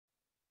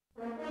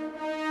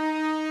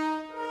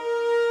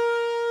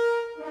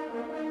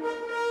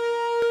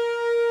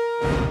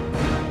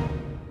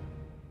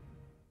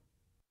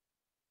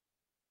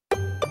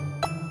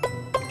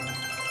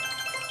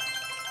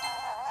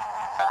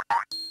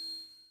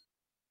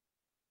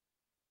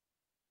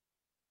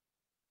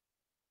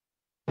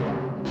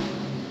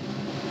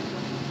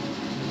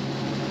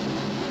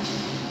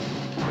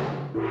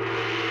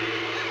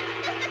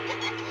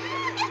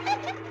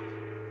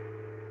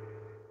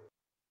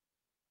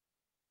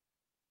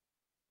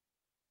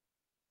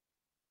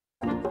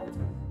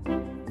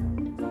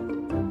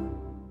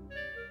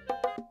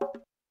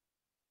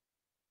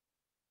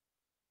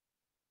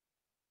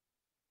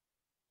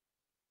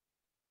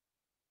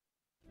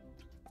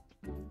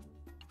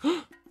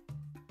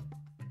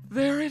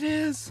There it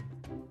is.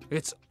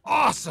 It's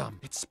awesome.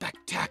 It's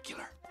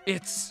spectacular.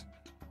 It's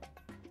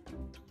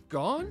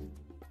gone?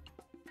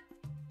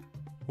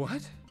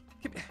 What?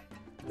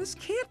 This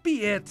can't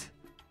be it.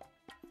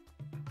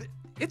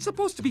 It's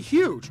supposed to be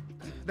huge.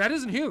 That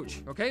isn't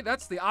huge, okay?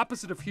 That's the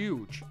opposite of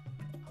huge.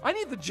 I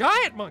need the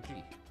giant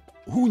monkey.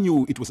 Who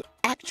knew it was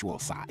actual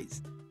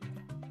size?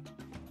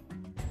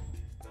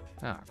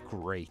 Ah,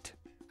 great.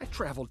 I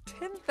traveled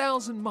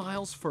 10,000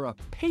 miles for a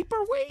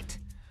paperweight?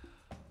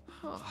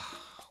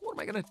 What am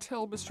I gonna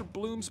tell Mr.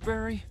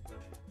 Bloomsbury?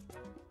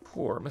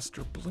 Poor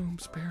Mr.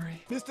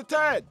 Bloomsbury. Mr.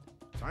 Ted,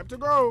 time to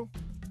go.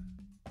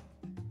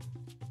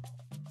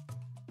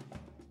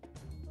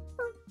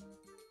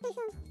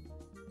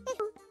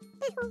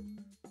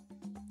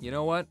 You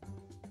know what?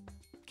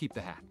 Keep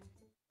the hat.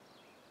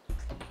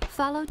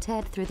 Follow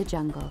Ted through the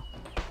jungle.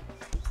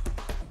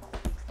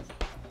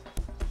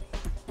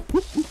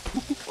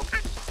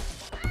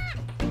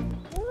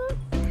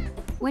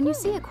 When you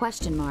see a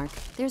question mark,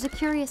 there's a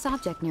curious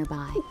object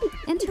nearby.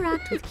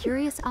 Interact with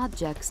curious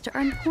objects to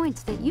earn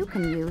points that you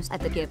can use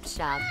at the gift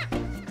shop.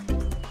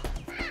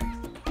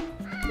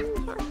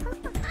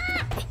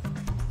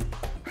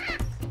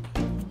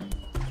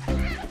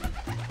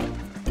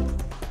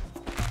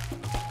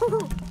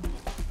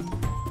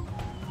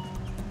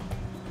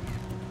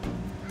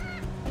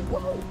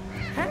 Whoa!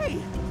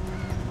 Hey!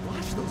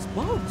 Watch those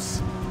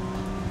boats!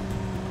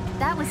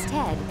 That was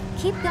Ted.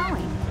 Keep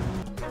going.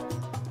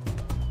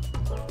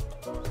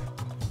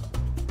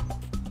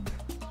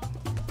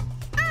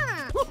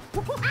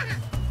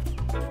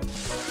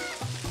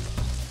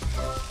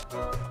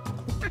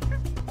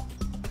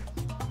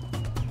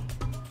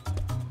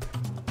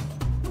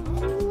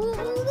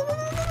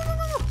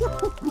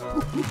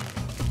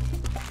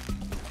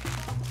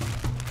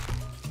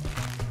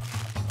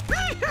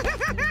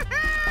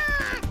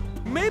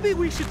 Maybe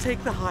we should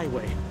take the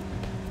highway.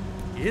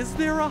 Is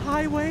there a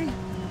highway?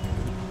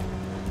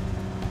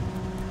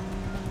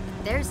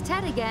 There's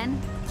Ted again.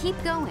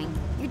 Keep going.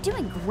 You're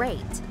doing great.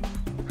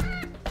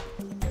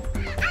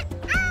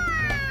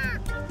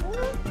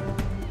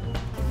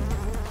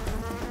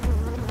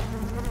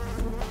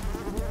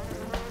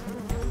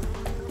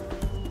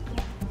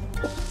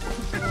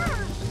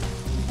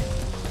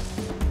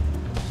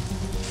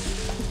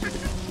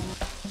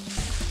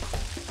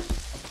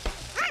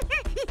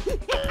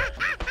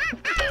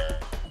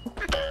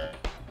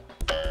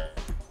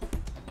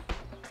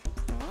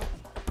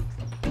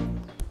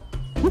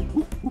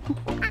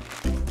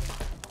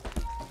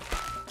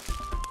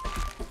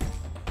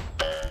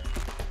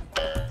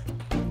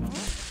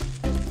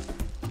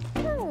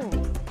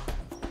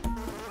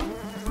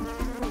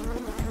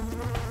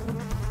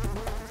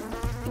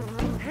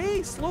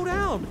 Slow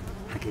down.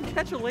 I can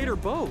catch a later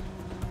boat.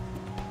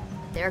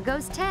 There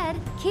goes Ted.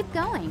 Keep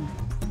going.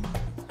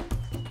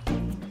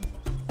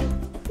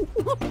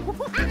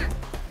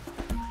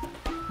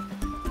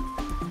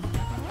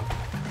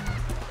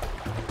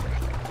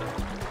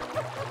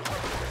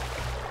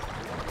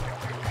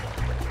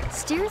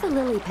 Steer the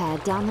lily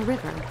pad down the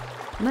river.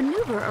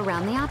 Maneuver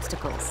around the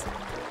obstacles.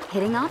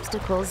 Hitting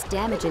obstacles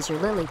damages your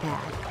lily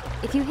pad.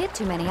 If you hit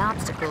too many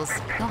obstacles,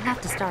 you'll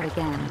have to start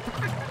again.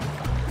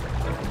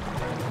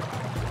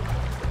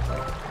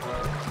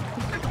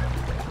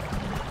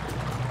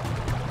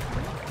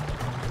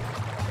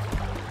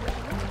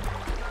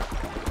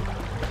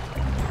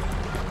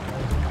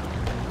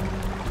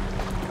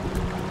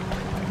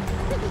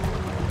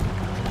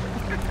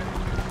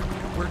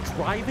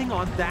 Driving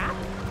on that?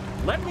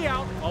 Let me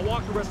out. I'll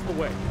walk the rest of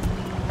the way.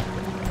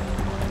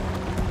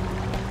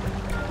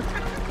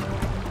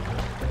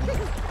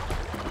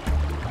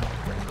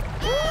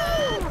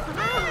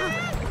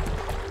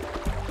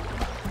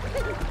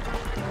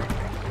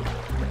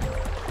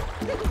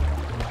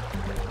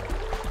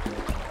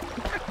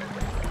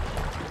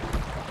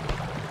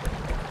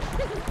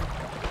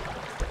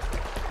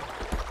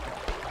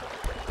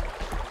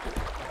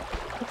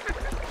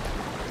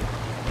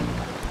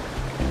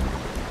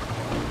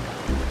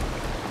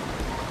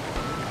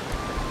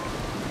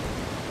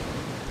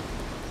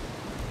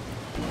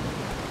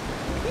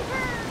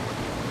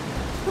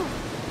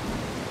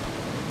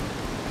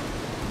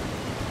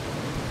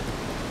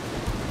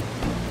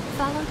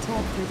 Follow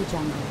Ted through the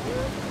jungle.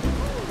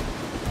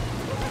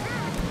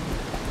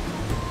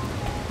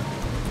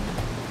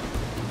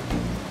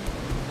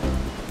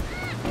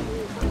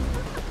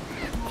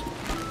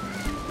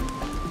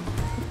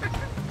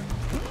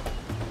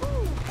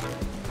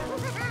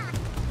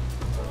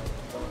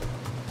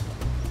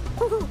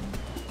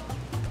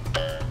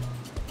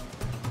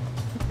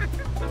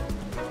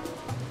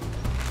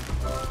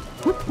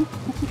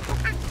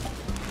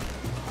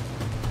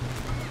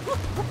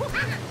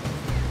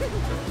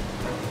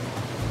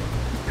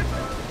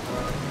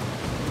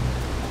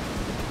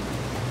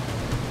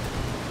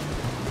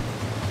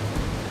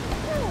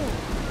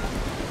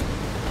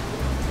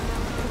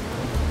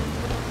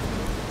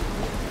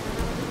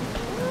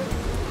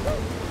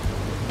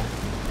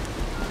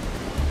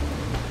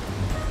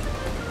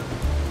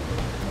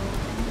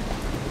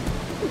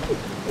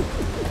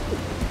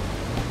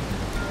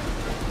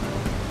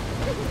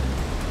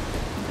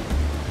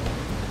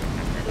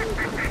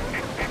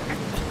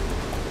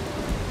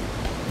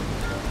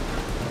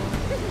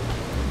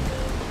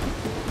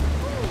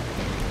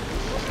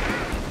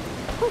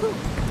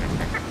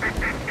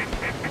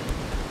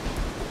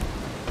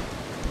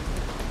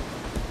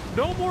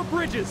 No more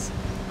bridges!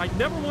 I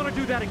never want to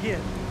do that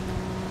again.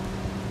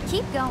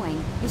 Keep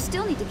going. You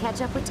still need to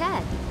catch up with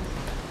Ted.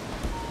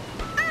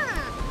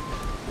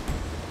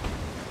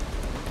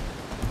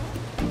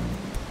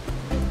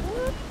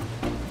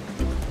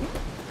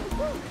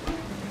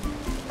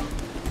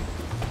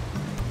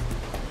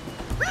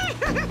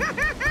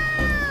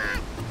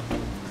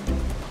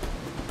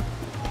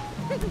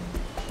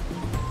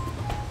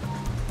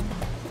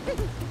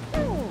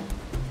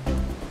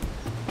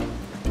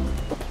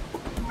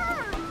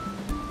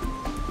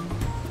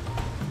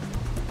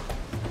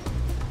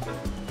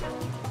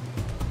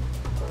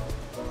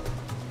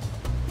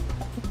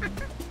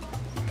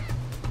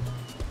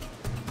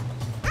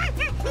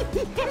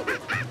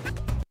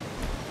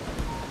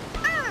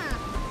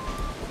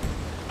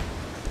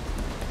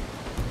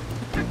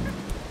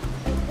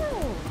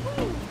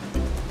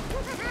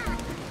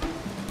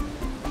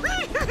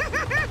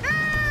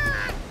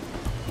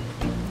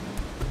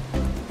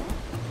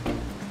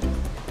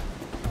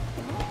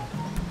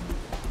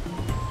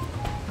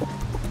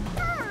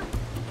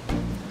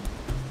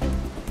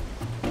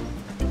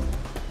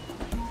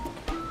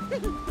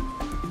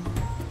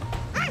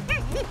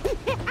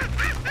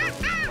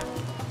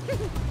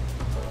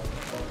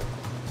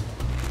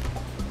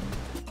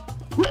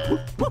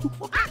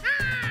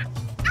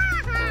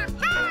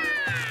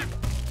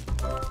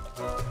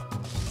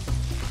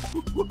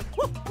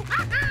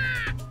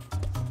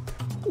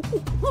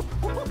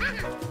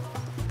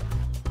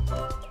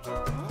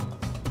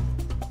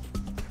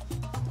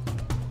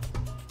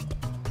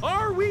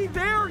 Are we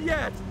there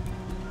yet?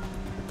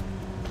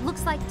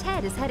 Looks like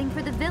Ted is heading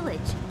for the village.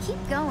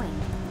 Keep going.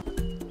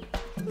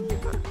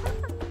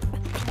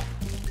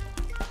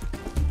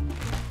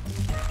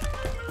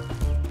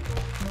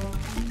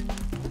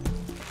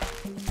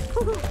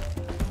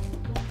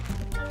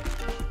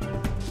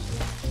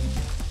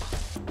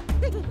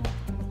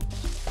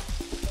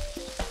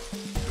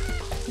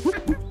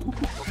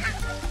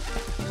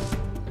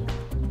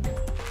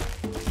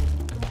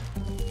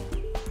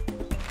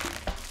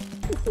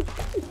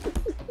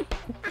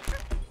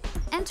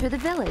 Enter the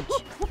village.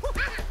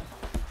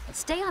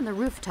 Stay on the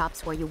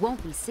rooftops where you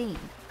won't be seen.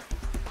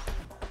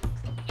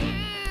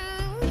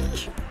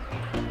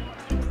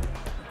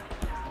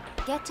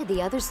 Get to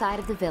the other side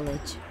of the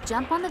village.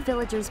 Jump on the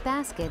villagers'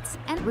 baskets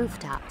and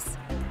rooftops.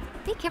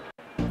 Be careful.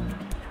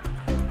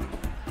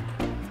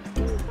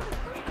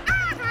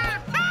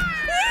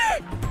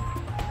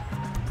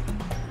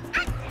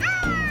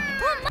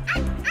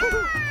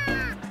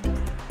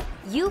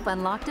 You've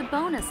unlocked a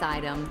bonus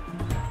item.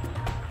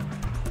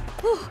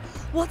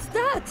 What's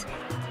that?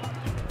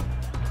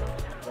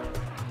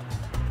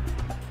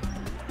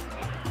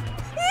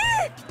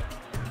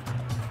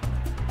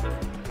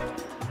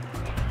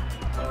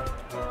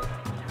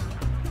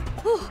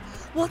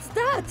 What's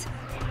that?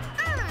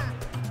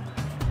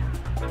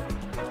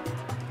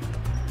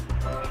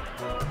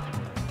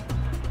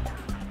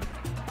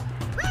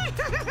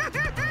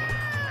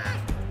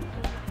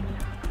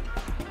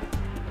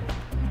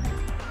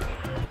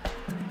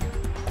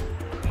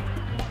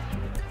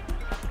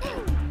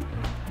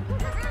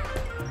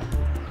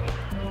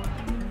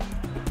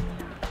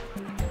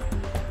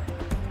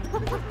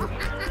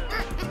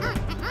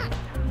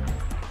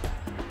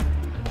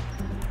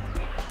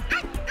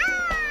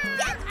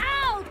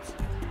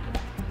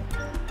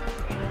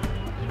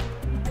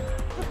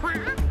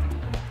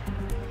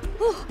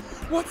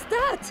 What's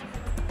that?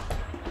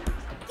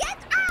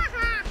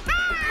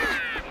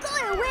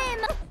 Gonna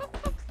win!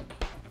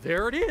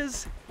 There it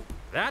is.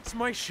 That's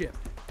my ship.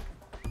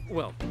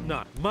 Well,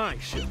 not my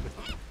ship.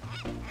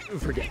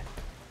 Forget it.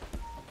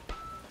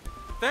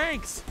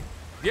 Thanks!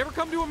 If you ever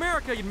come to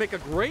America, you'd make a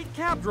great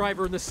cab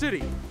driver in the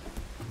city.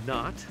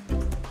 Not.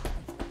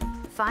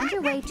 Find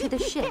your way to the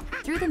ship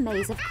through the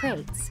maze of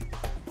crates.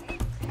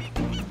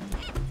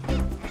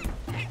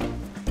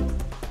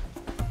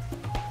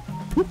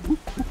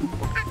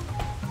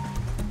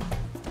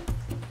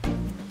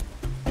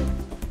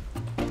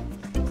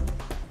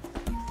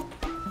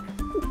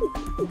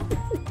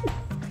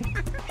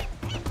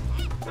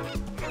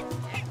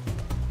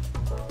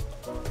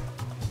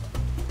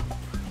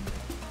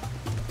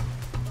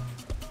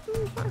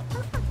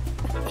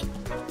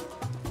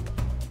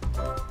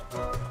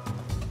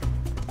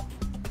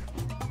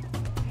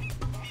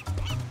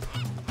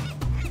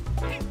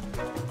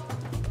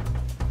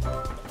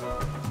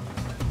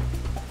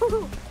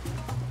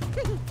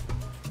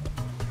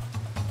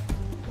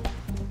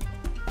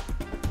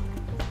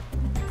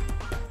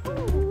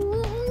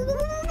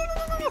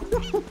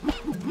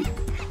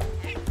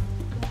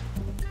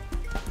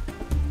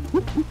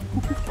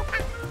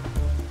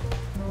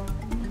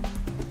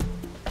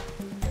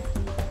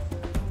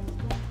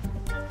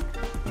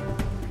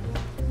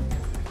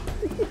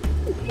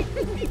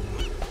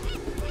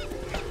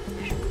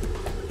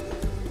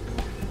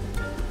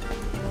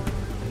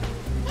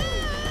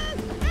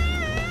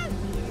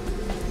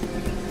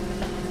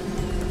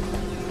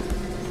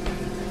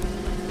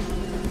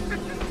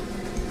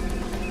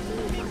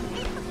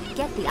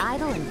 Get the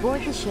idol and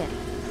board the ship.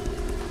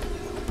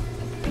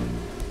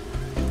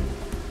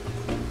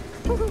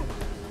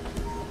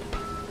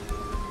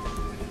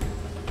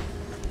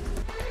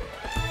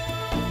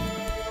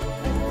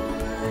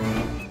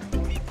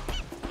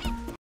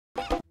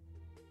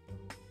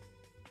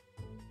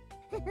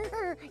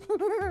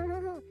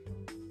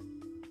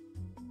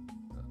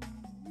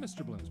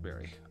 Mr.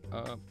 Bloomsbury,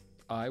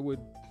 I would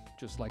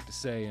just like to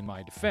say in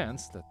my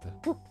defense that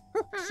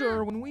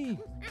Sir, when we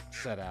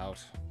set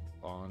out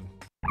on...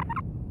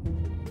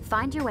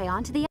 Find your way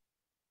onto the...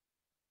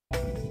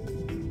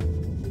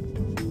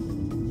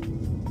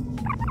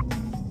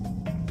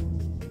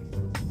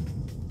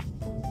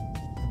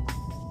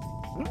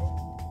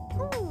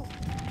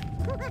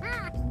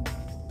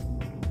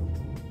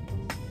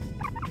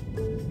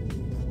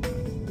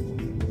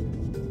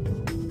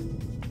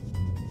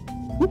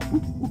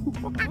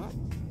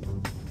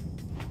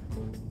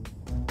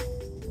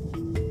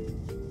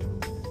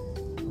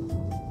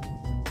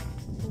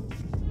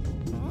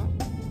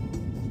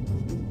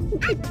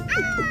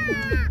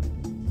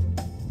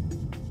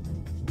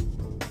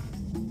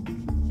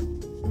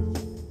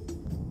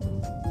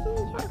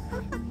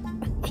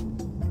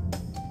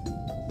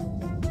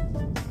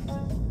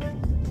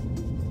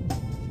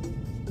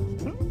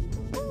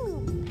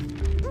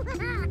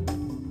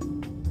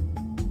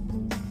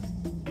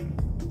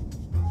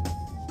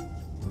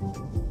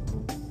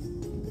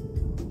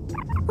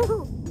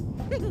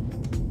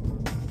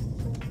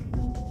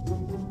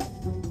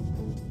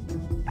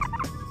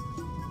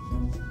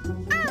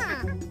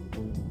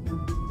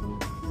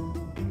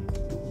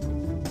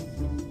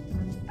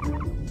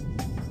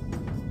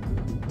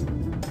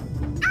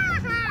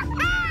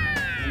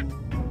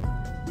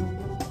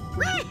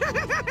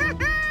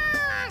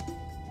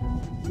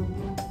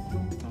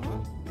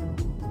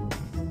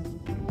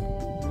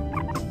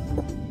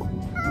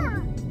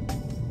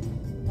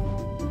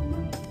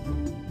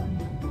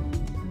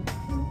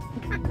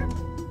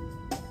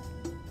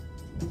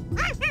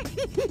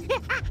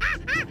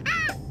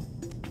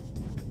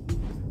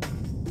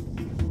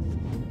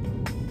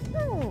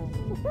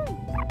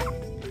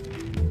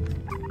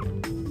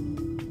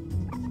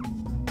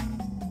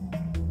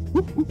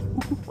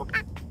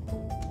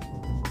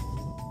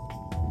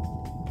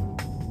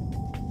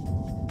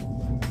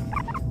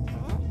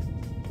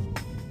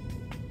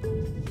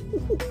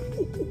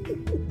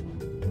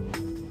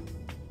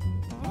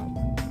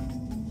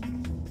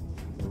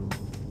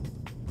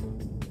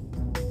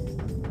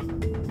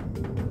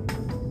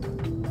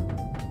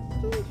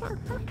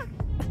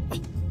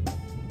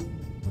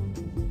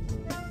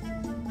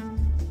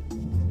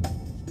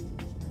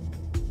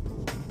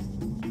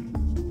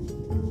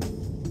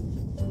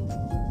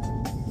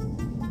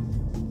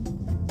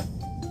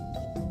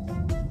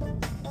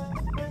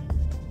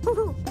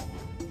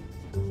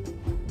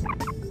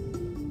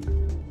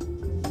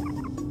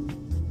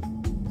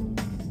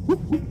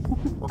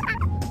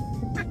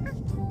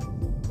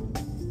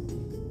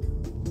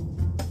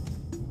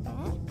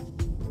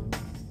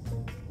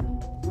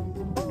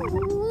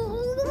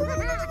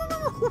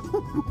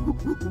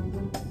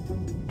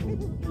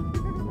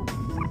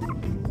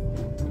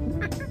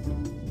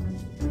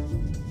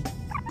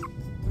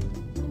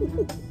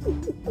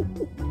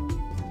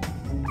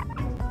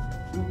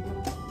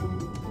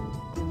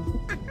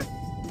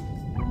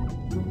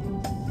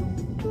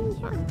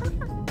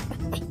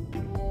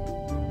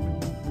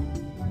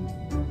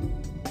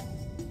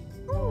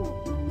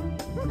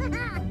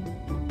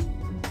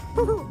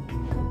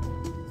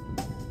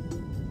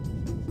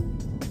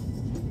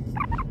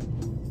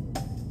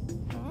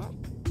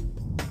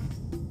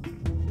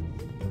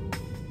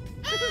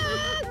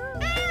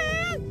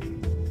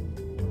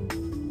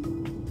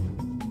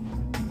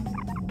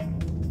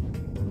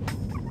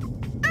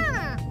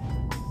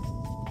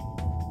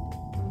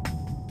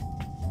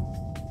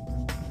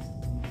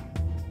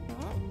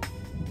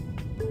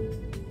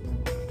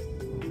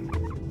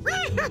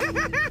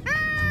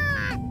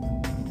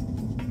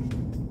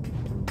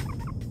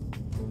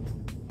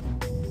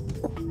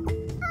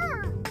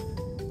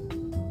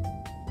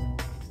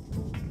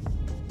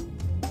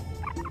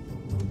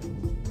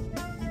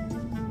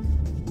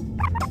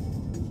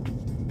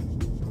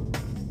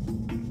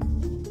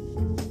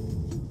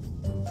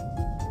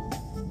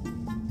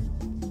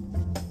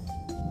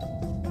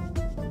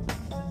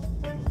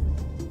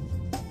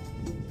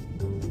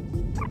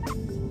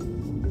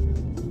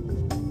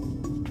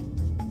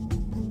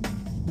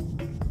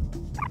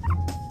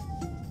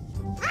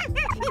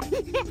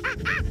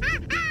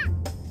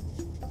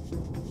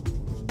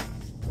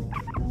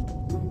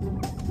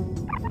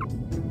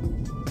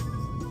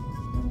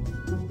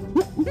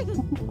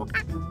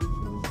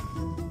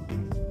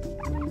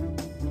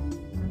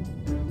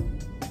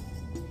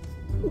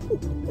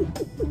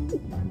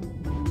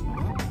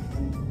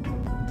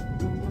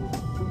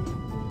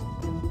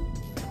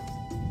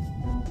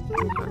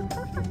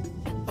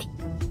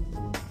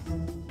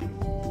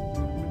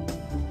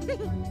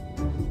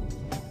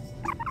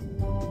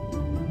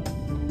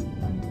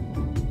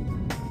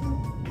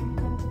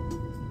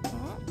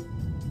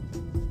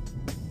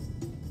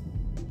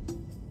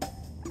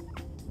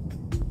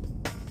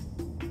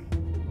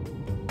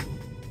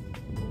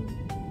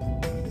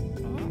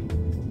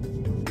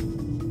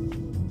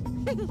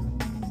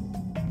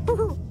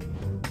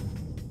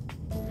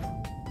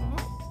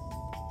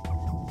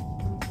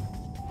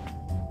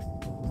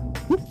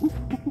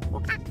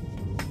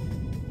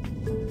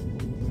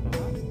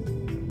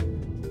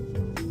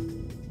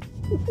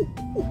 Huh?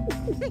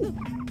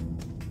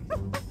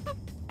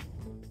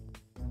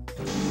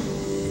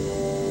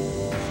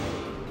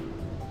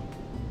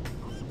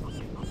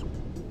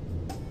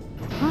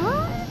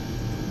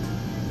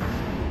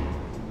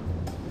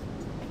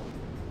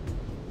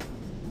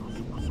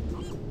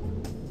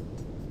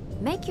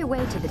 Make your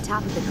way to the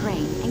top of the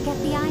crane and get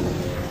the idol.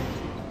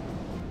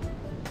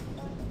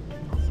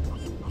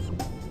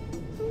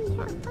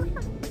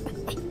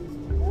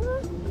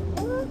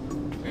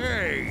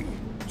 Hey,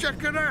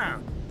 check it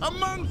out. A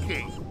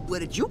monkey. Where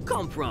did you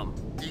come from?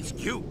 He's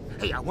cute.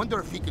 Hey, I wonder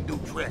if he can do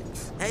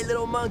tricks. Hey,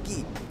 little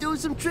monkey, do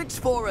some tricks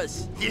for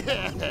us.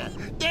 Yeah,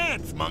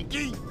 dance,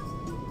 monkey.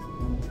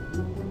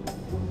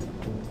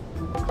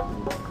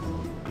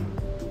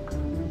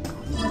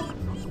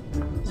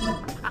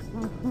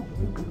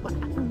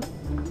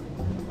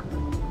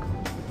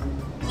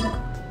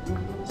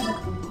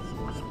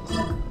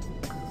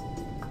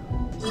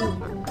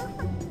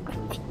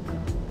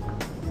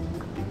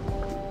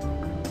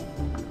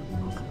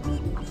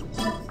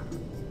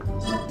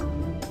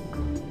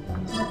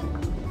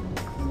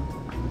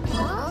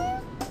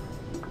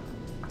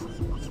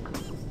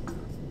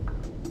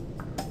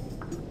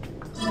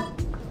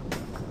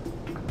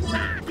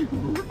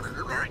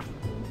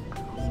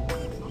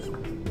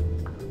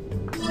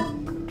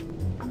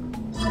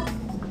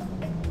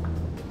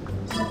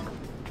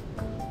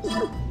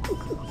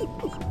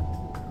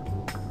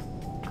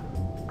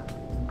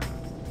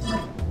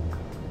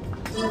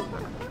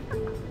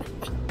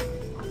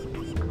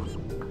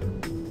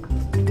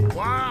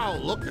 Wow,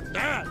 look at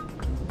that.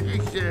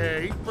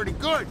 He's pretty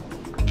good.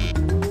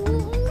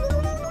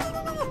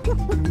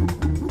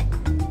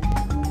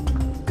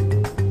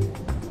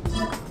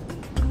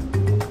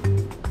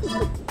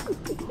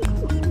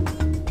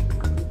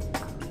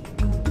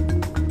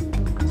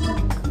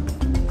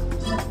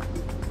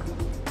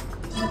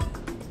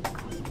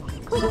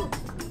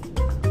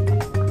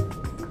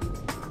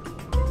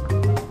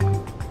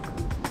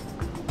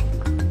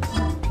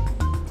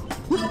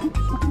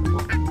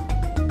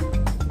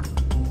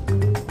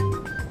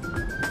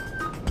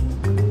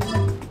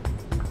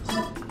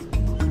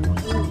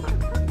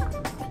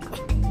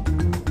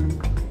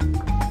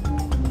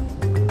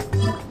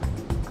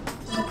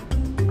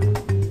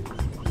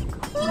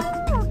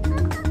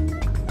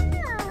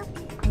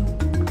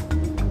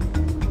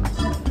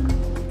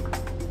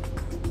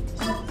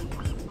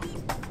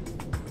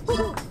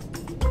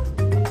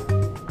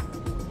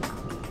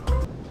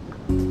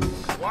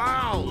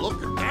 Wow,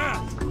 look at that.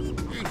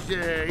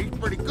 He's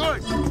pretty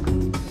good.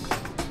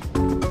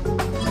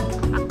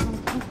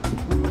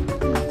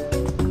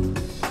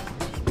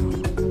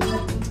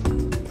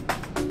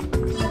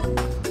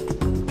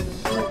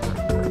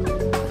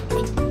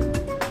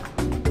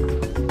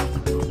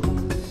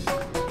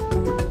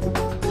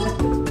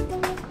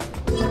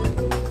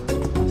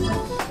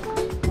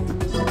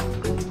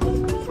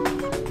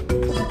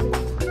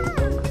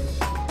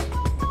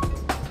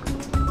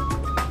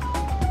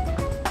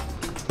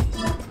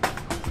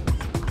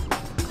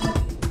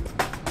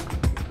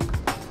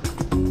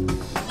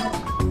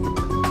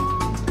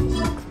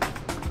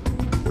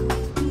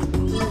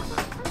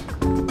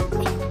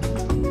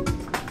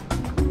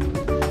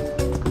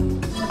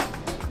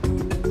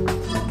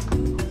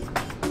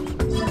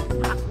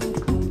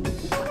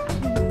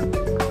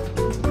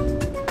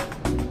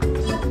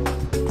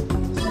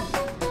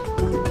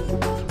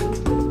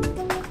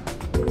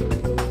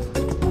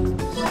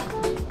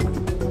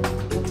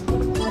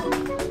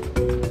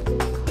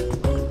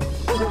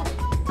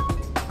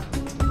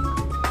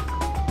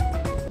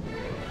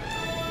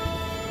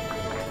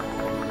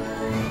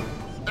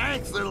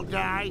 Thanks, little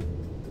guy.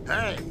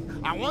 Hey,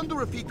 I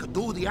wonder if he could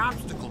do the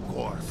obstacle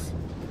course.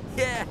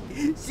 Yeah,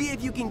 see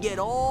if you can get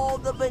all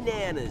the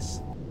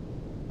bananas.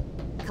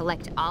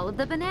 Collect all of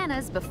the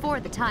bananas before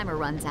the timer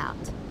runs out.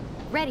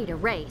 Ready to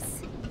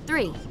race.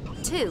 3,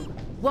 2,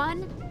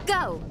 1,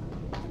 go!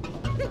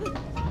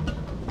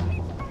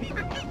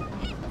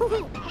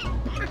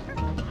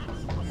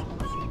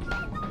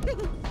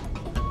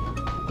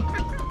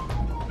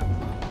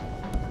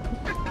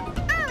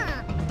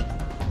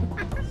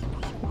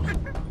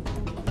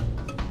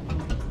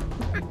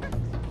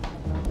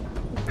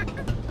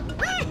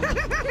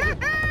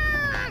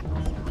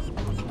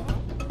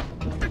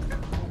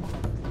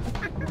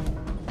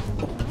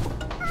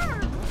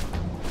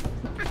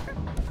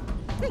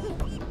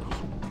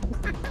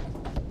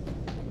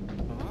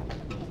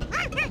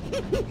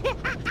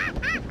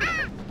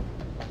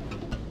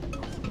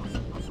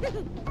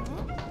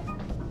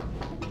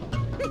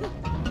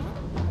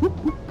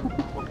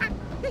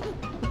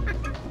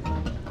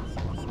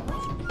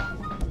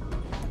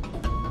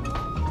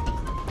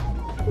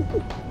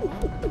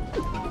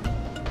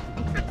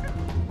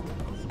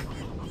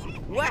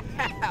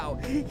 Wow,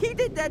 he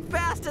did that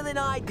faster than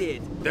I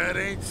did. That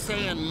ain't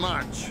saying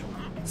much.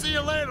 See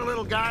you later,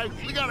 little guy.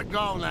 We gotta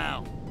go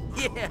now.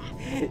 Yeah,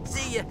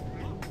 see ya.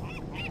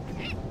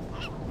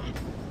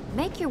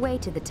 Make your way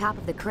to the top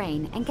of the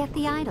crane and get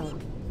the idol.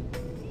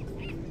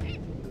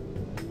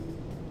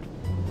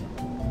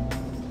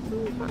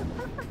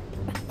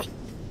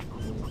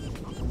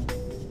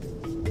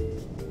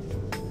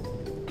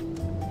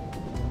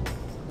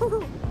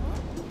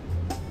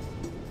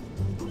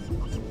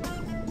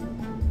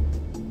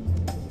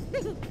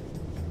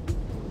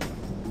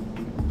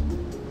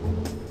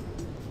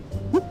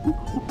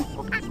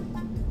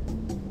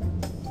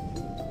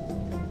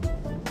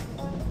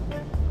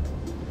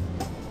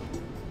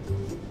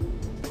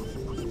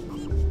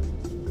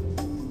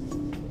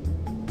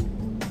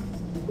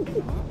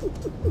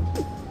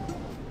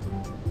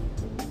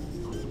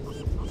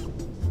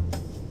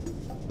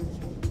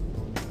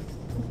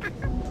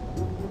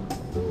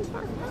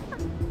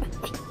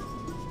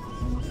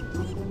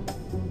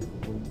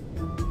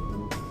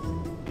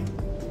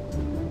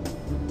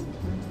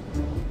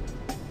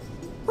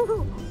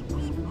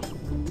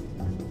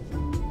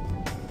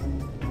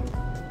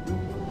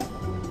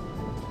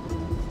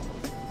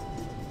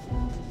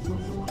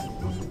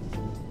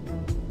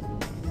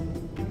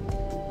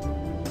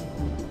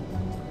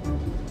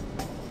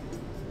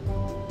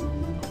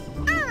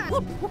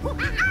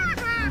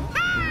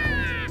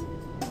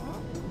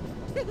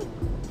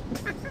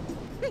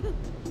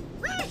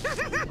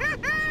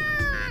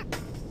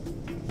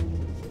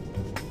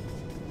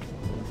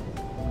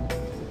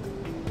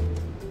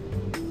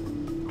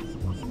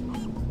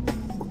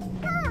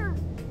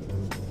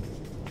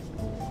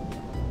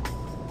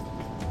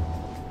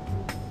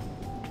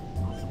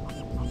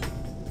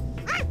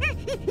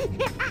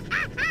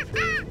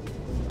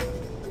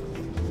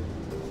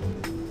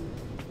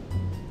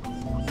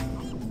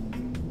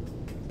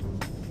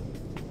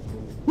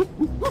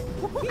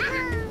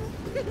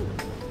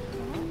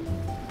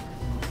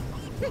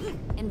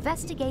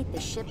 Investigate the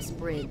ship's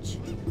bridge.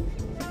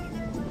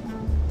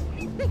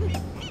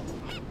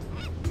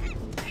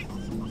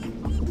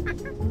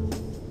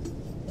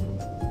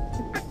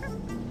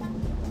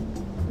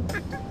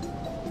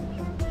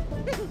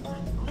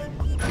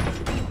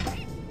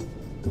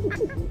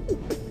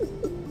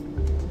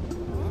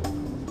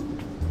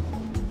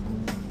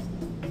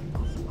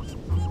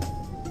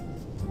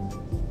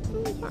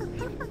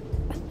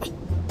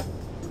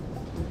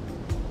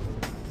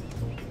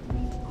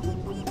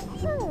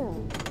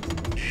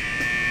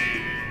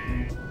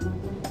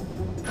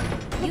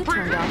 You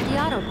turned off the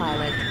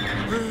autopilot.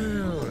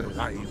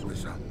 Well, I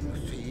was on the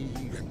sea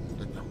and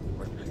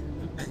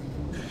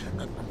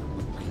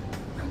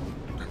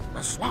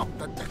the swamp.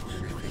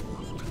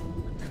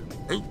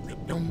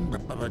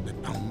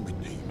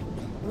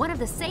 One of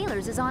the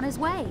sailors is on his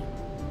way.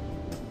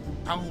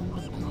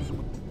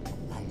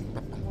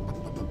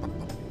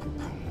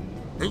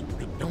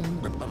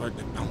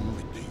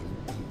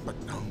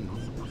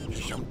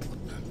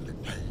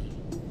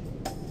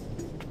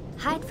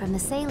 Hide from the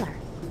sailor.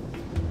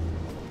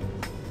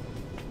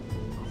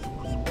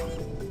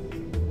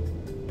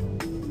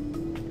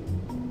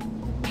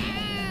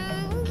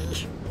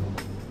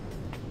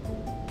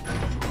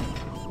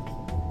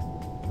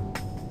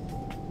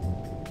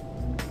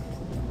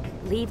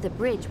 Leave the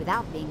bridge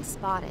without being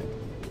spotted.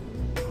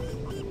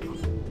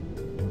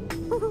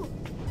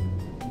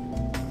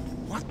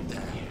 What the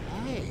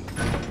heck?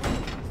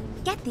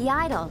 Get the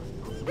idol.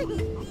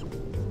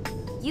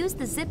 Use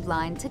the zip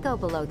line to go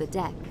below the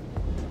deck.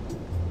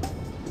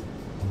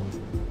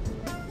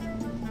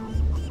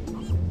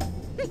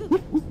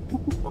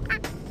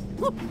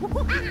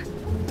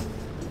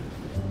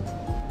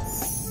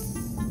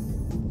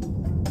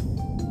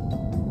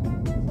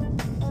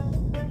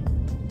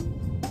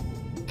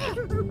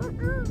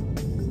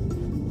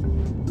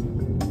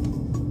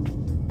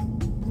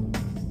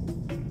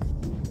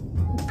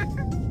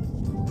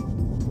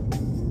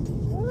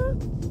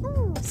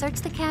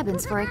 Search the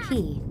cabins for a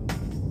key.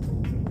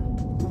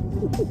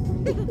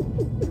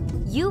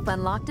 You've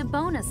unlocked a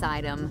bonus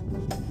item.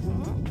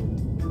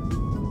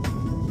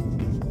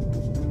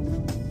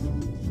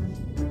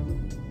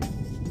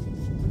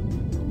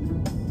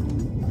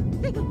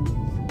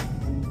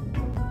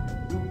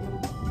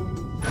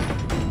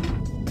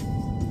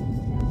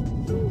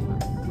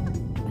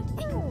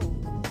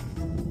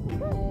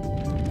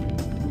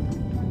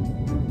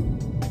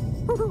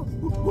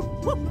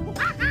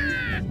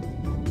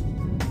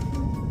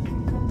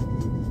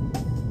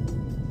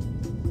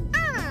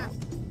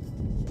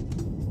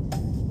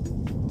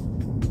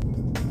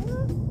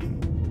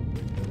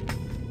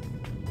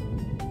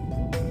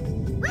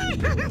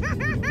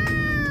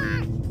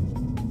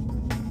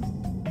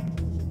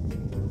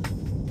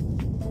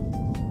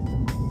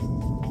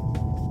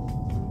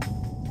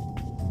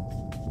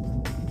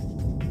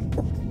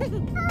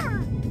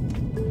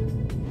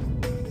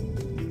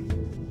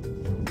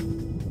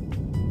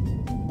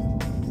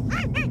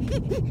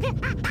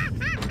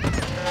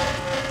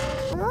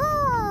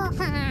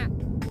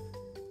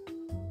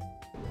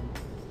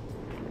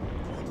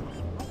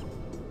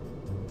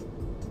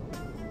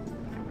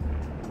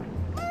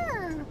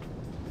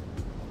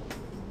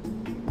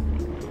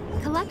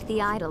 Collect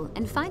the idol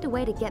and find a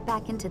way to get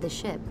back into the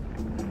ship.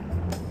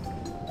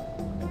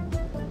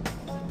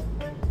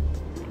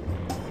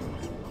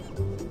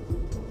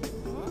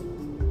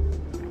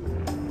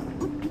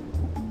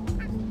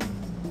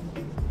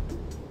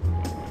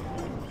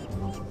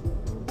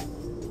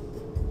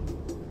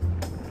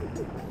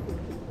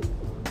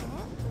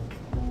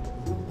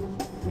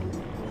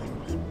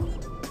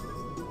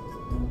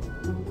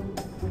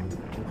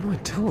 What do I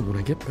tell him when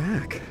I get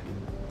back?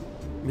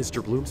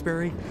 Mr.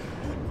 Bloomsbury,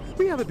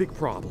 we have a big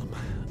problem.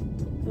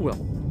 Well,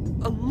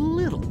 a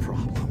little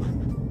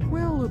problem.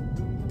 Well, a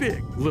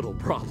big little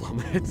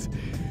problem. It's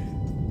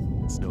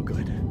no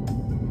good.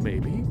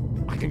 Maybe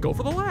I can go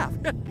for the laugh.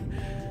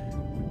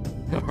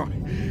 All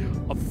right.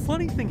 A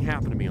funny thing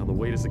happened to me on the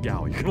way to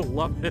Zagawa. You're gonna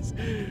love this.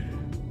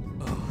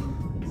 Oh,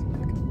 he's not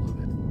gonna love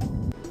it.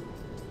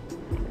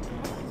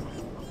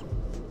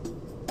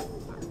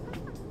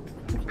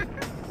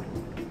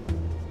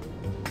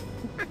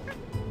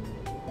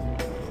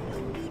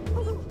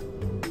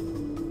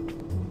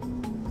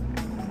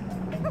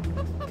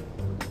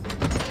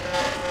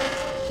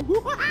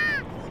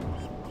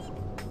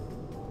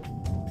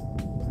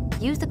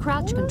 Use the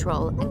crouch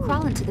control and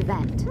crawl into the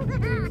vent.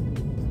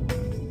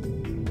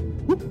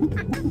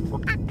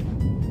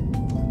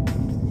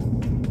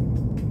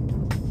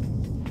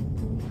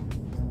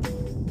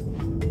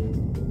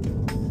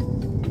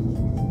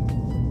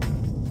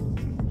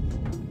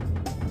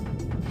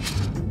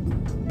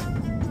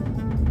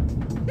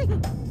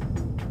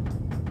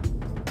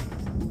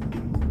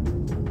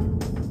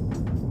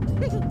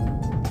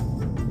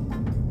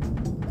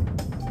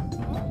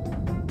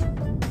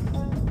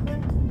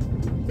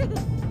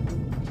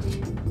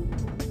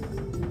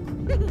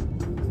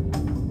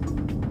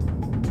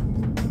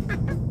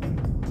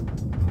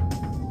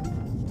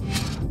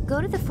 Go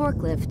to the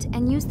forklift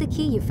and use the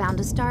key you found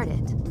to start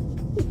it.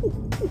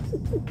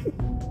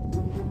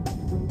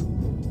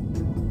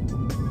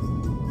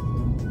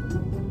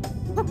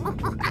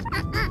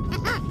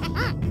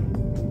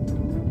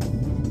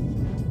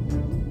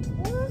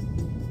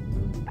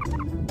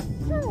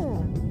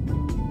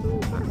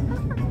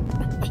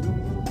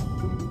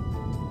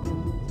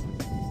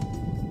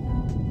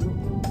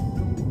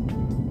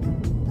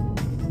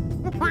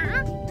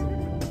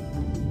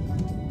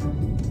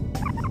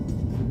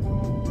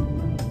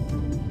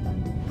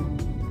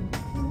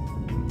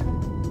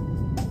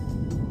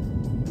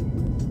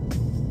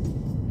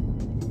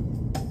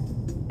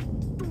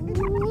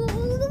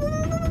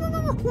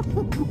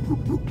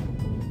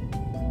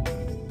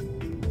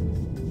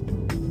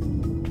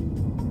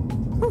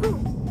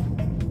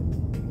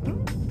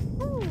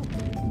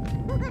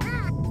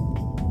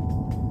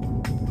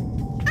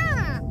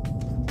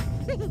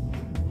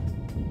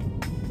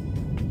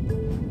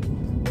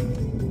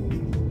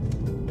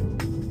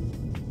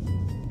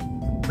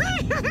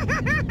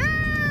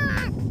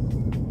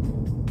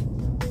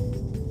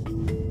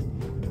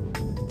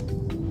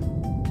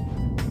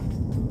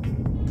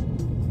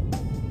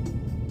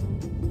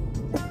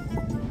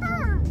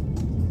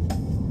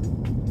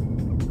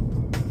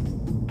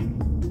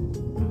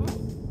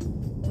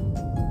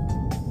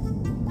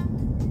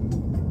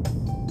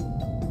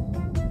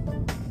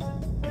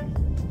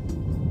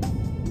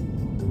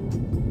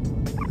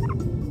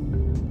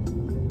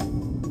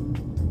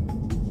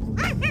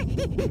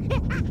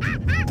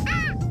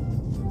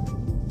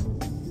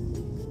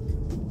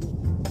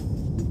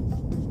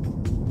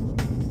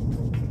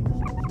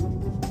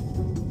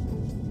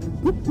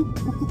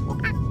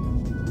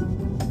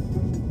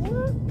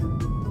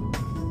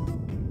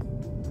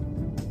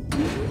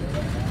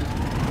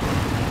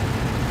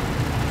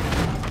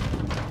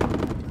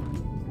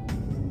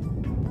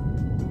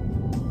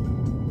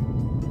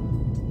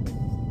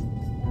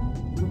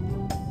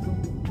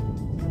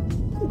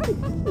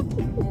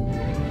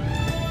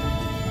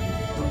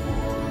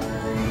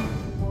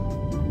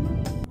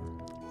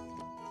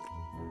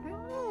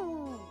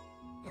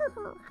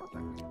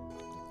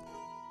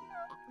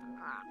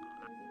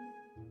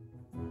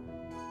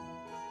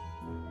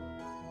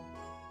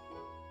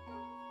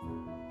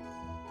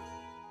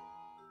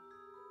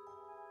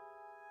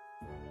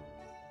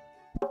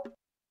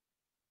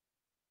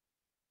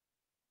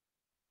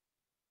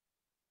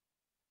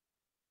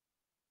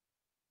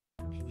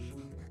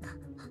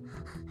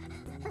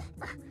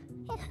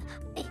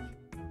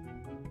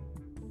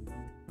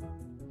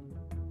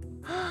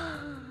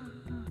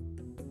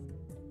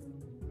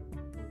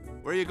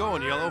 Where you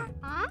going, Yellow?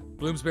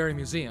 Bloomsbury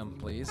Museum,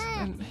 please.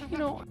 And, you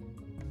know,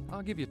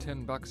 I'll give you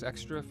 $10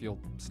 extra if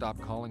you'll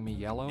stop calling me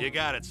Yellow. You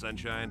got it,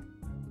 Sunshine.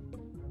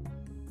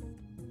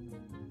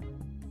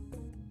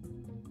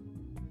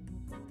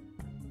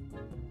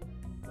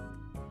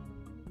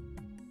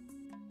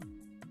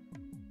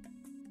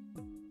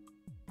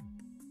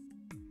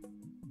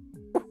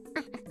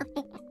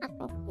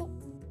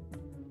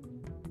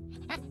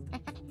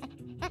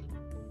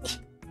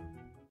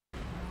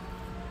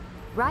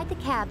 Ride the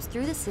cabs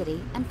through the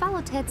city and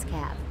follow Ted's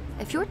cab.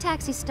 If your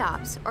taxi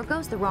stops or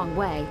goes the wrong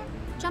way,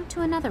 jump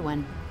to another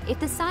one. If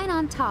the sign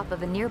on top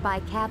of a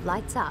nearby cab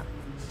lights up,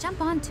 jump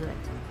onto it.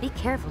 Be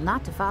careful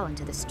not to fall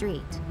into the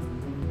street.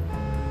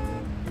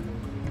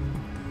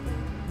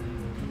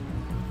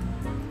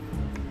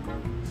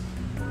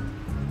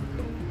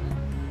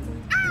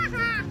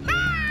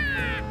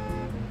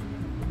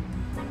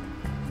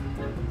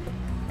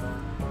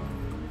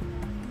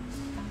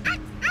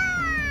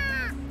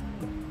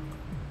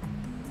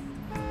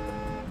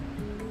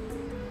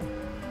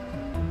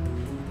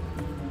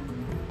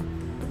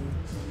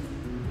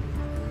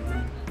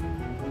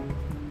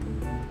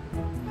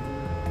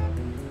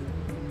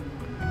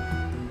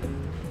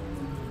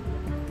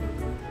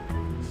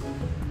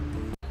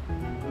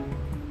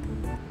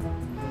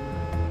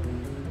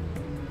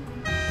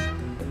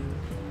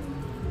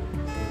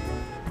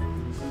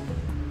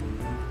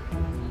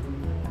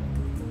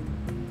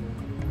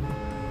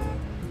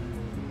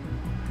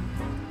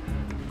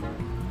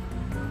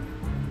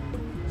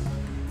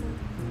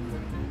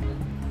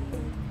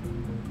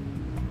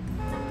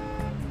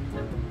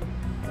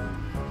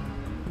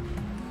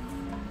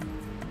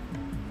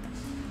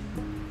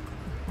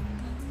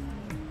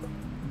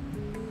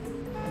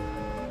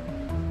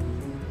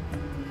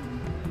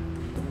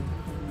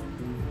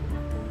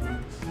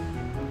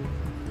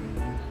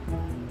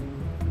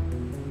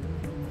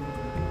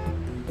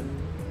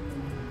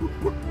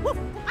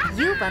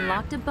 You've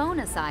unlocked a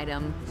bonus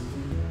item.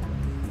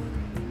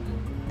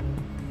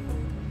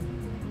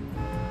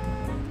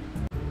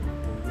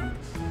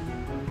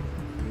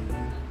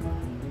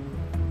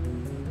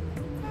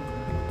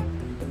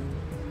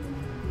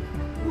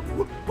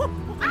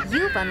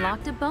 You've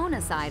unlocked a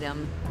bonus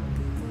item.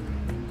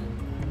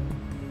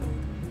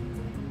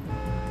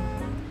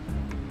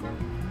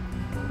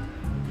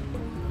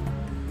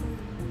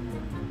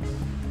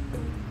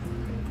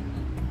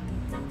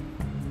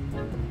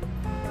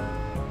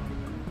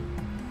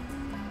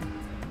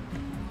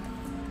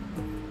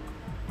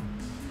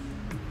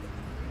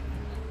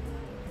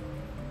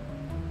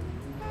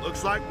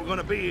 Looks like we're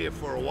gonna be here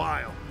for a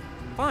while.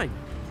 Fine.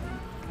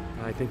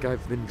 I think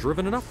I've been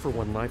driven enough for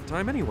one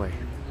lifetime anyway.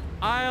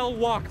 I'll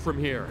walk from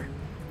here.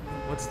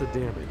 What's the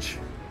damage,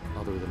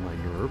 other than my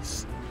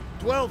nerves?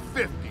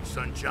 1250,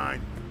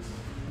 Sunshine.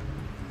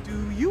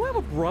 Do you have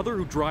a brother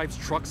who drives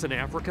trucks in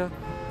Africa?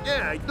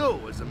 Yeah, I do,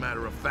 as a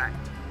matter of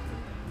fact.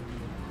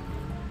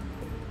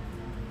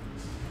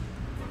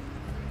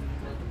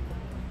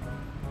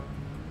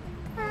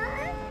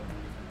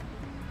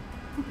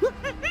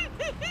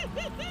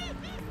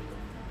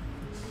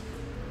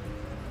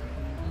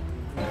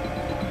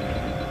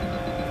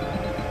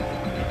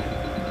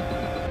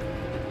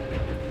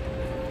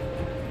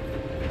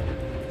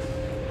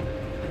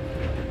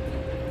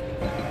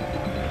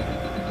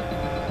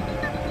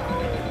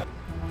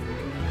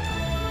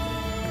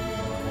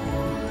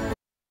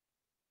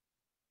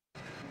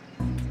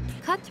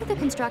 Cut through the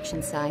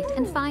construction site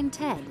and find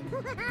Ted.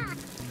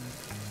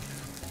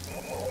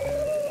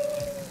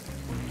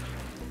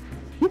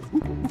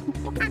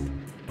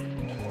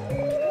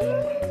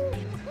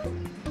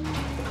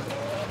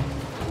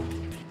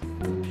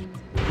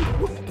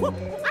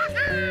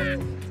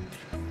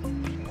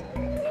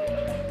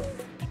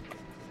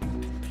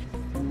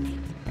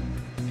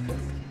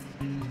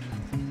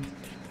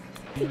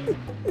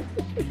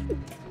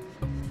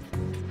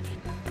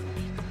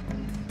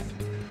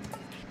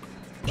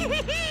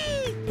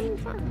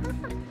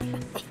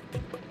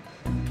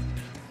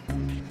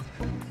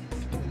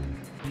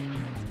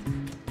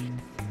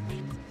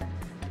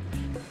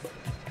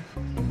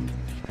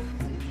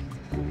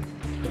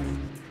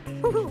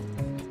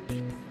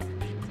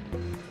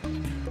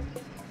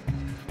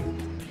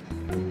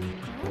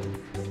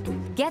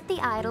 Get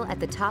the idol at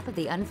the top of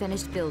the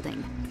unfinished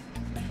building.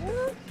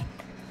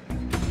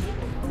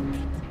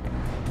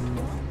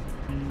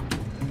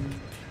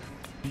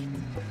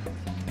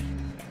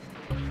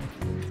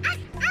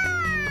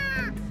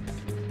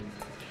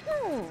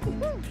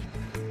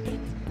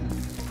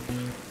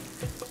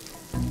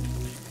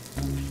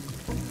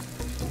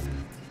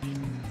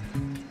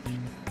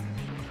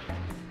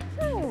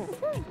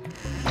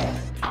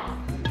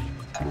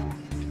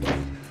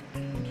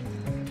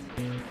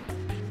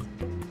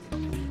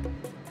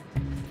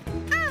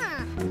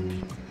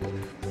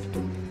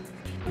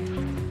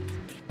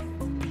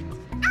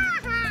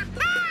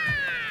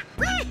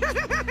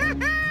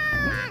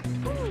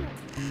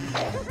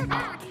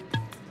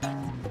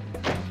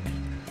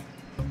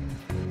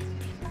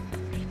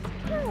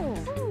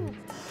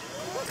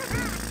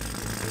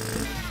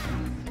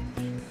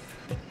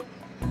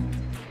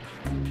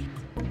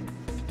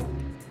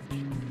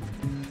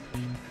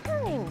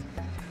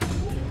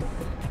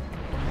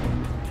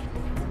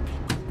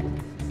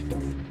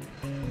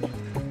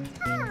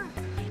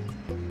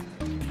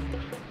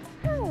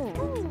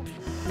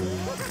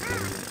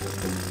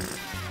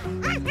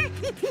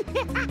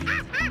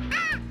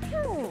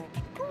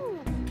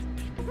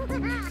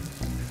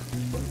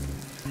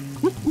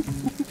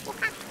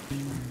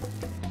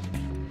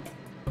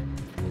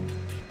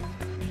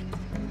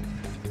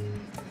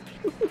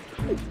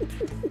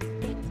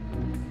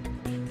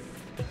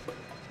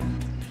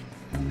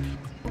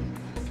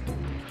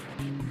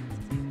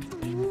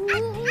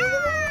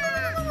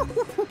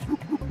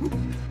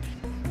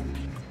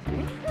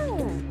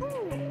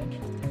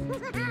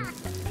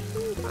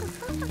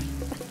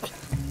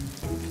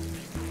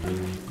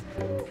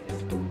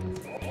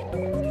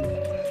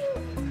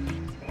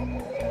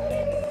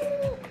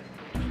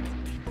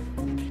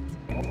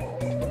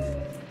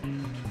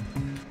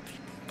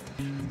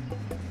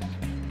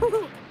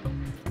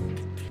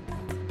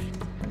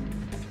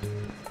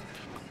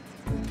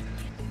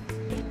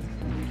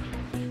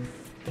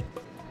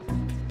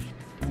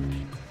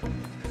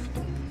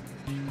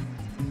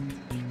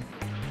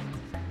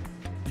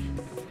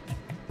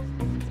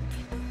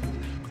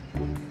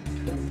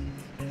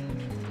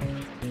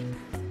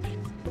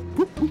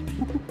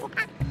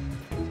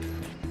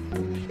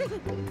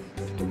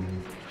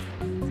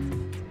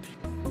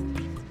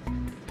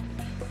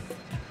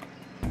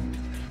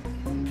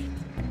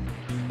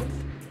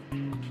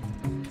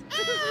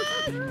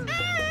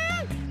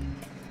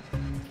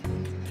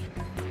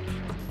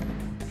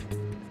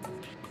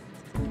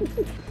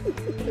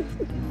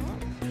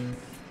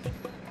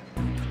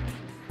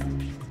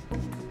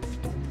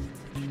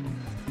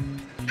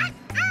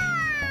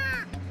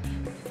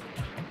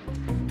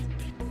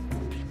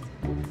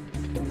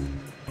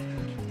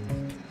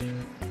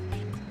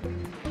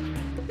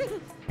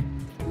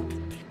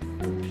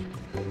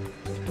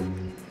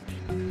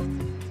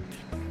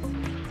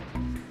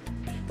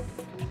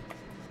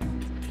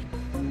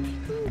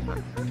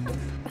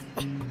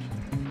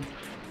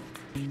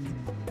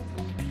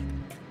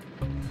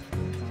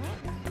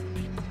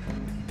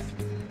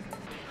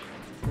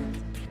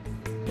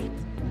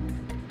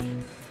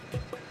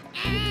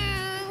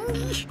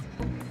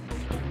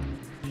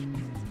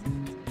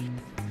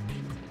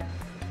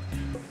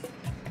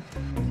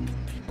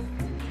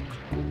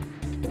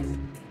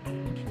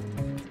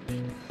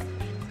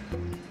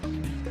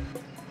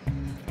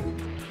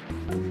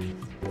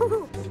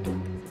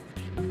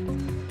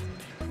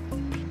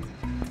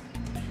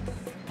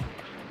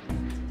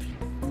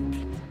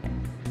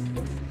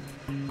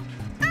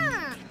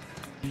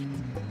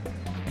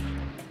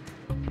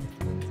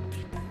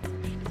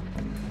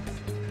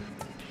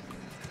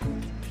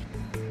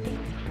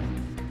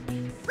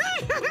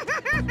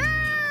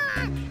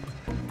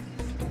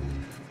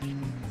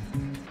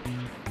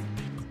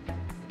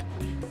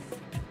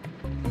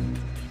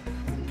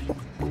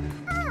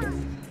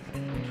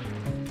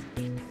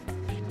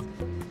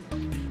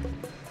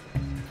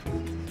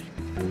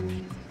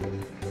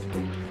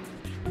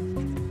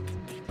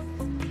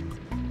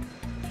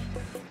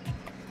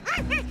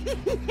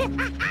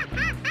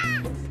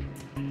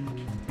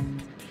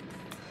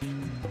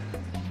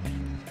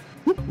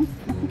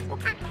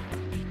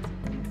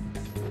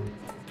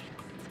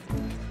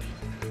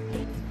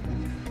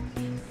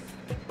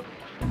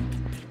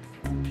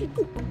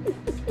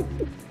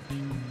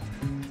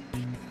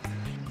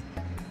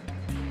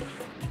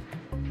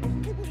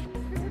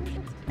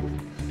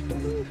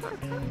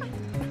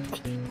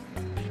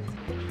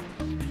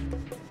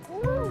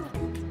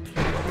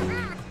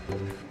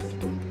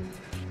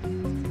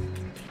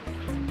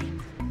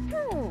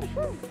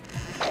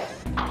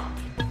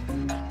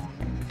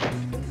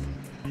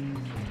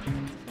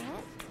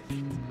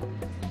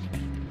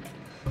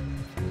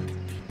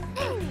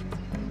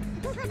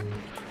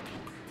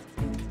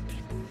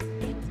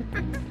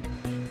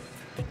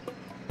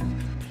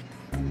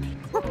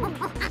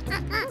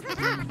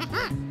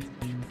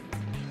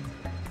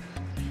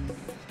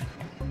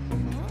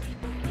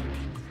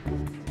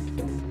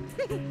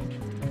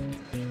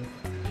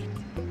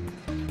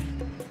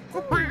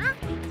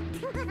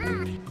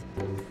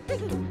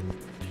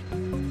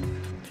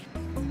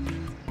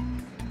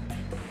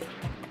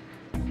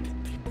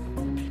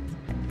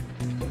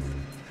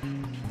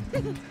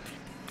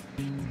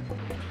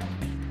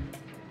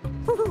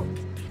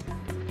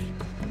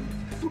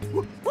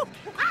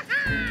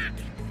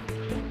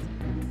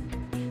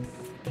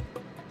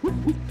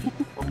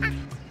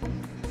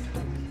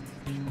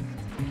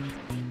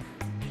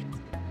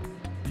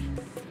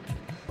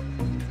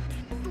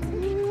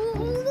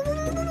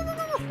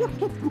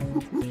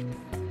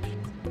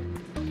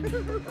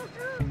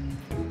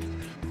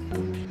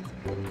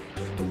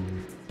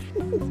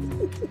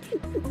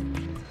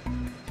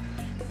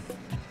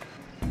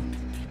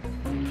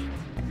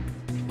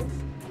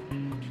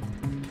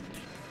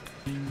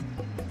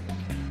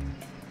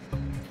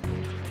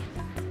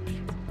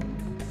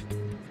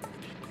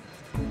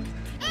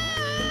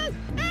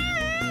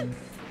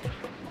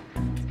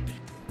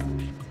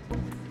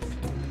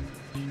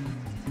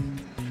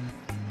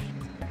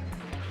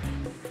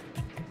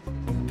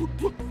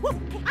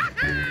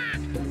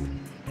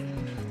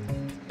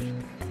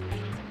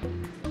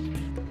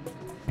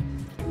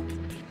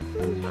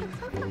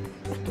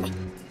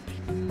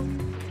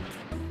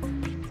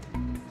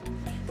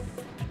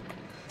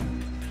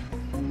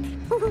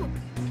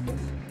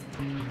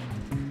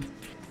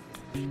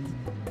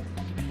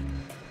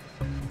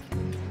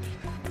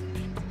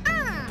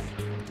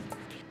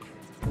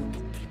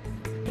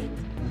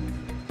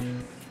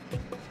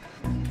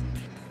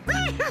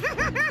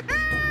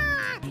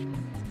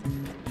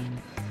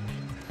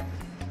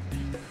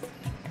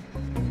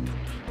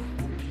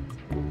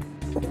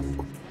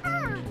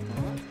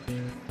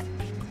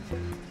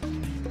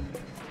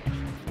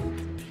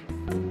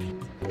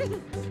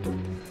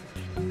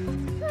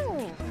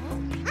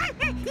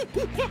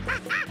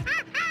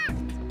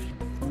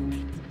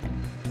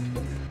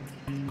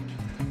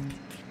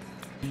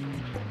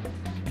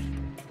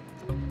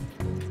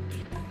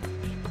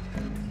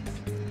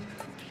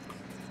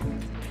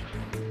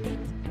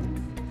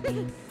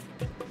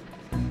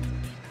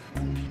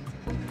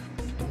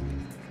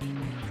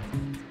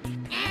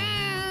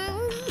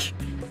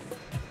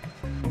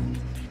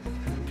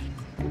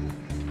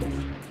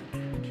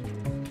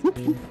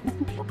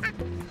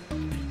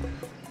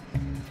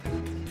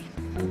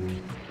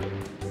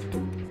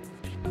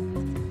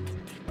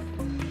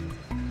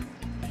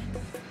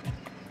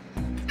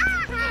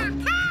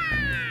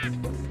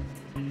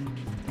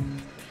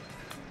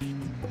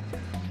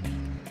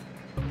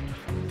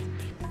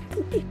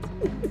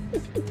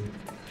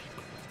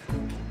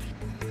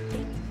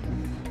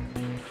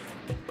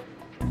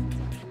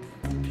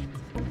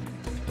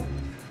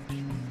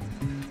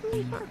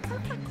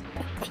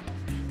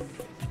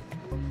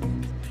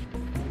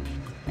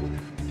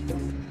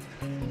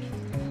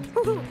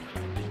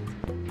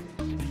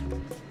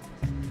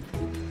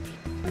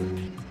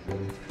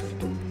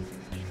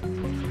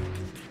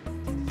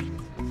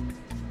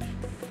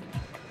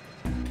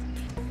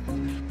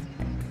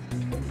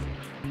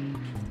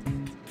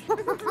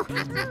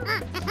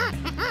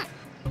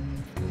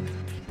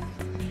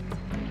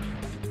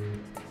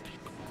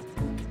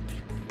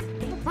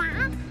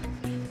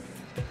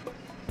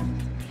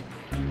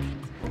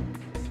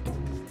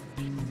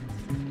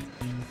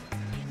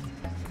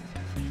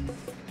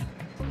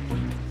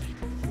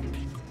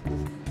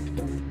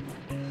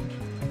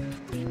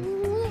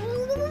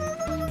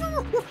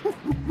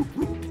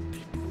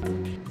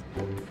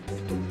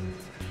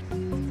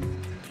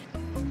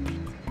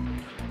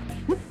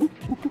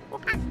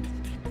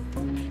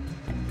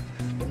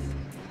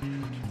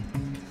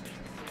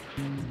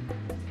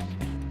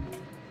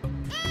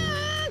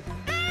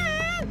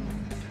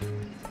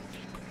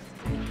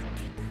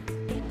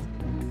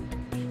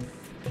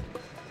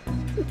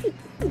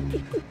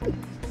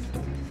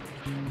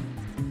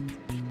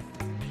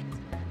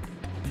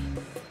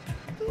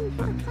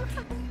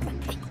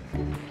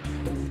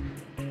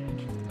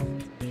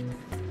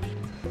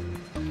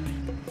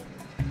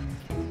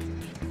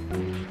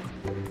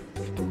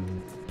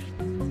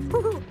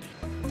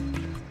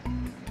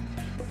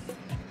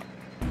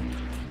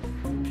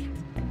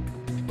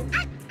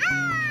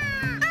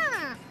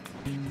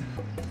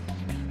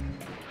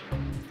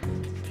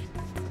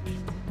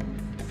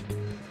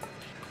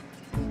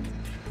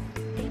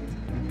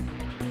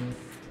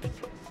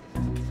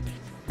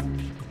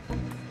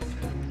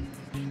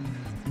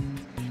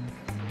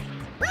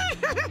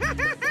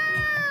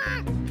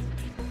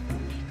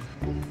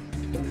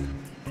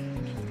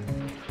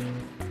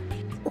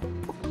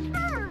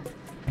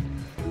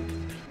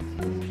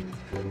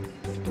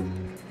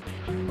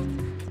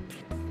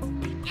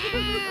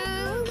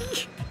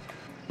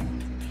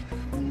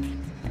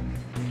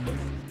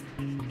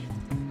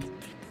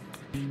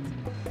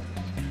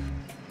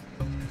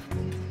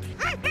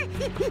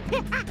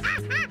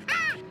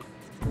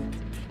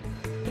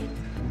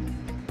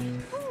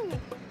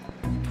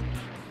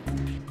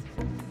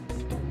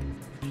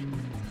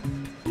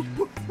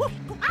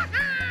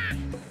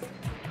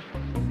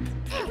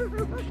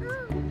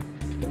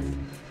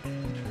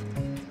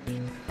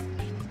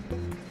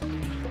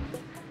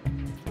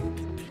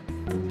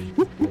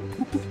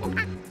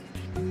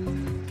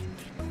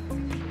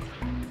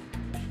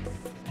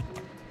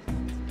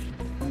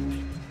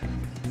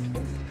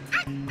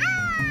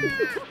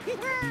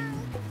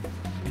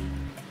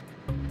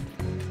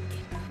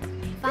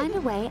 Find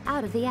a way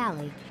out of the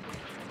alley.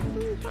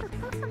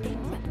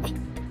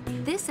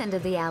 This end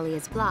of the alley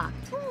is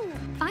blocked.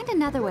 Find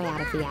another way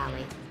out of the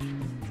alley.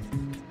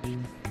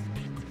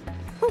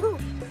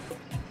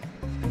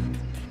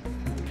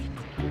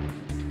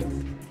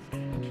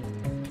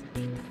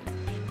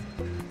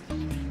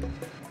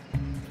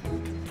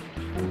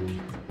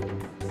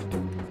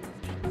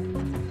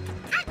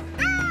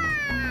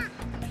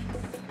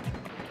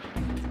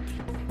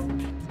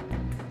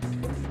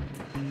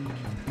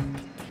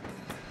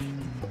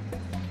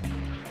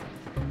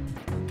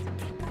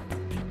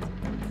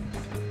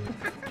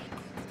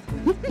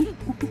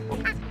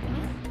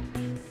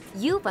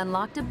 You've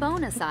unlocked a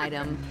bonus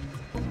item.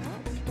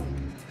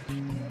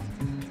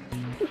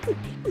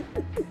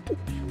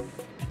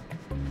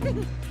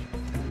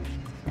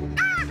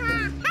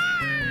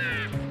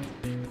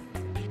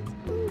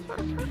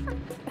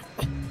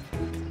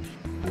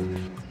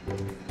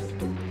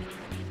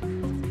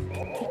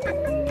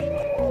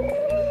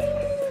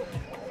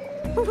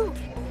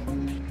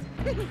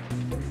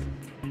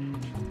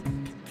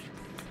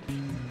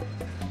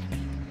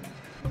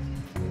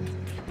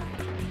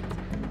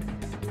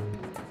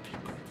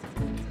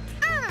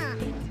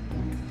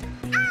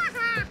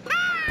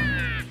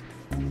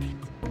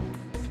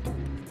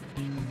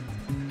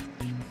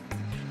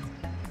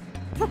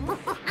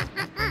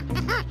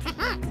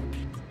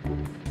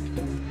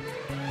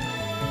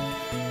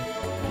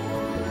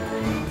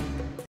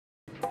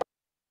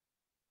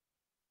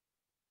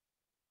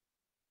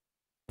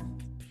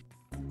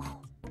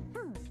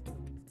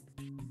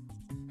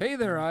 Hey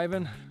there,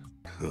 Ivan.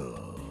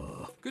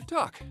 Good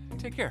talk.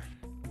 Take care.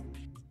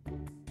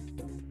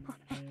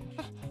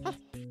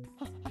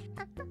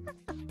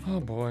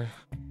 Oh boy.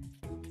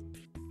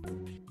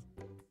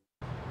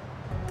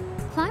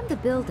 Climb the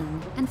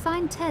building and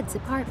find Ted's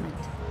apartment.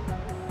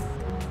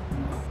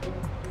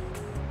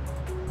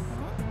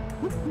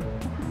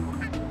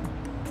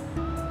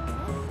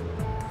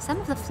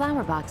 Some of the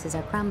flower boxes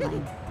are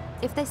crumbling.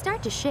 If they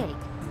start to shake,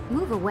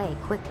 move away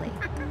quickly.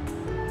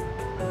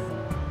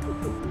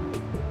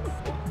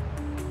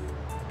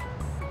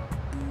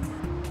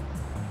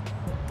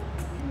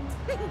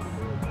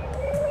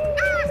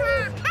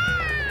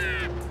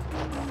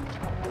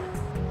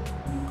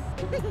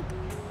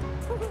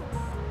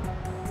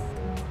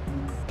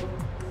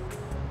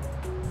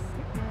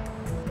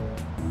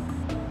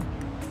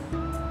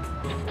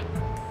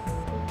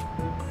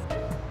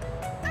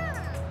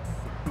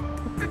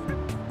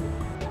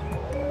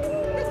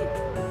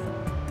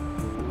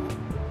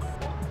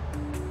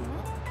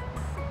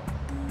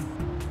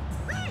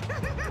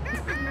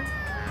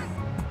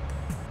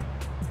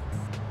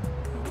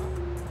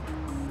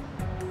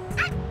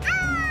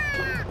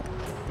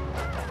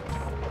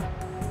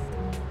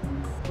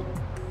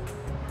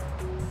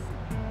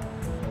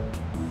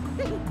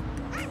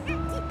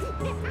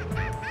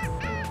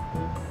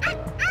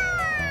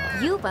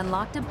 You've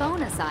unlocked a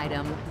bonus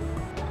item.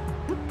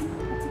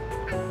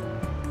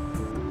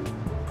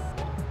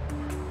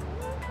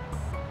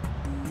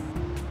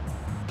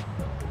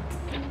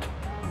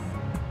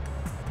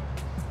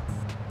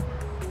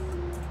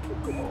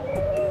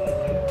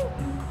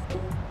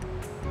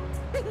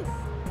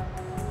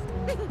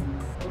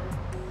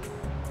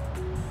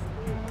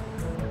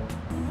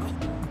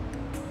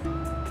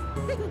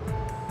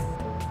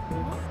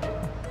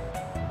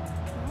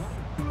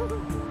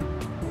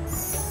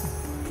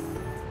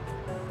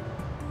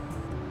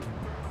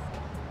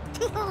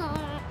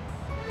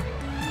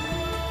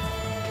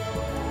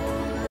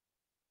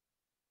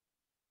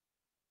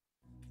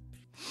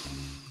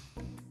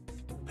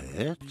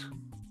 Pet?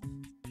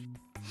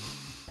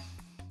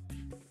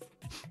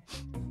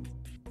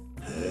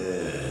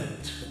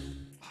 Pet.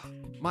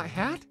 My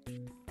hat?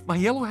 My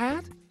yellow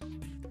hat?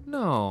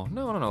 No.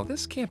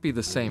 This can't be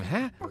the same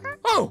hat.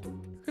 Oh!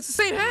 It's the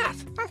same hat!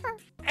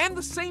 And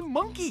the same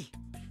monkey!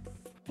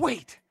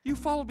 Wait, you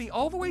followed me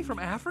all the way from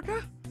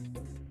Africa?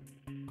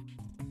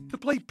 To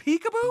play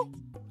peekaboo?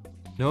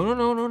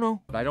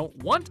 No. I don't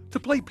want to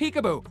play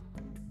peekaboo.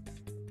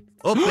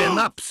 Open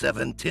up,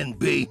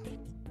 17B.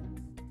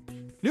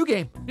 New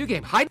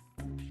game. Hide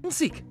and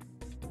seek.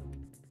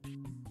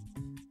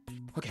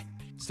 Okay,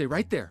 stay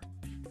right there.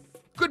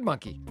 Good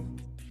monkey.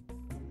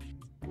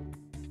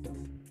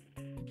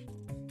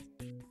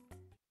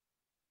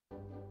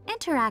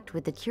 Interact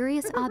with the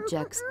curious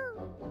objects.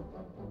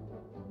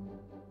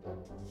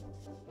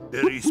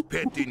 There is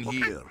pet in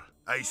here.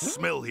 I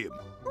smell him.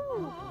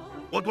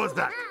 What was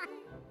that?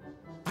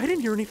 I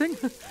didn't hear anything.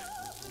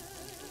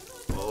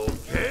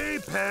 Okay,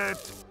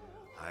 pet.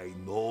 I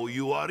know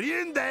you are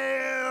in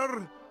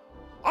there.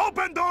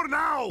 Open door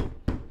now!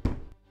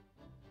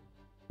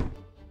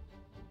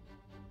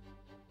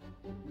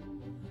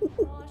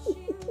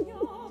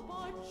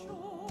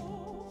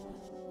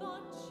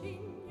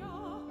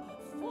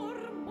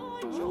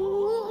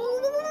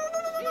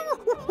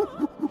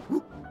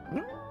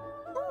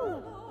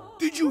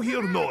 Did you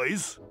hear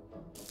noise?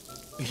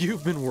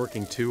 You've been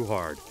working too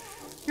hard.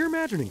 You're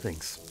imagining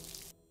things.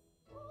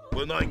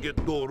 When I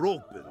get door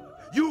open,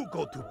 you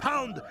go to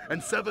pound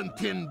and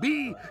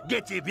 17B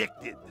get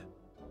evicted.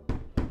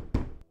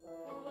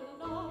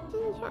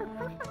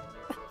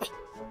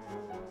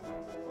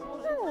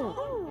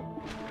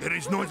 There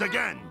is noise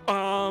again.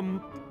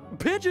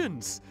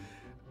 Pigeons!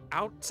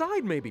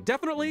 Outside, maybe.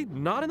 Definitely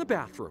not in the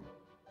bathroom.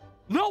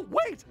 No,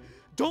 wait!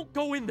 Don't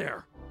go in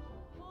there!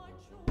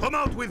 Come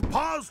out with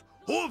paws,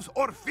 hooves,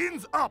 or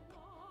fins up.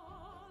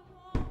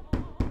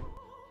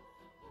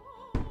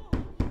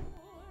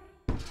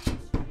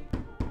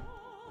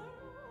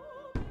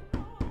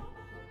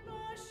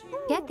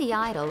 Get the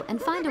idol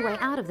and find a way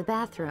out of the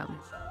bathroom.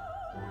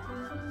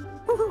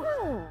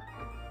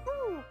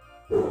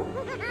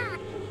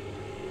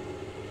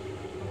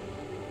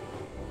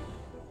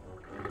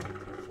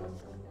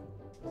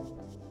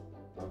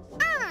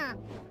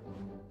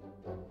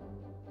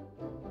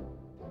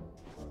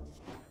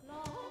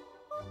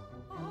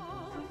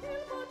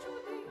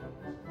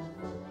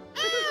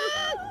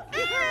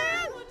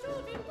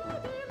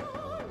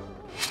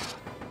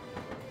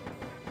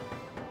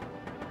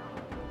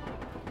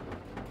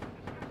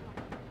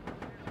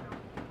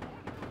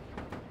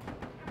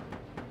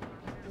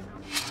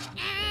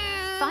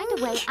 Find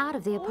a way out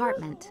of the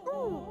apartment.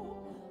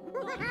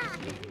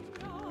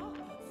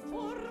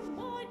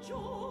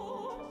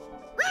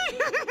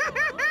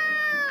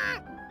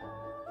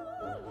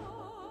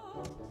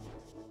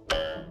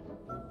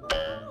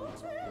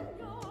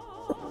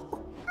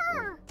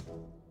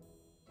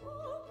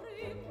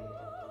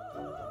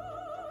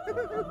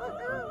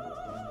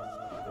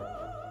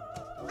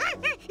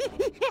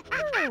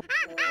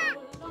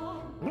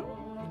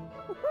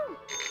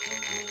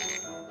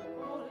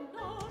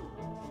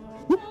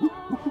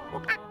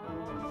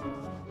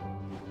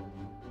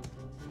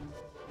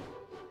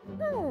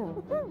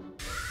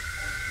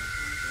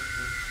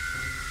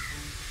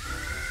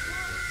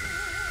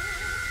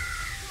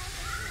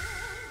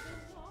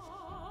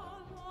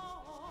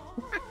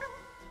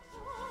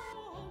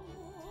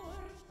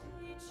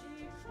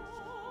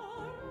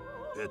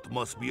 It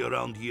must be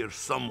around here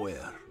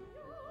somewhere.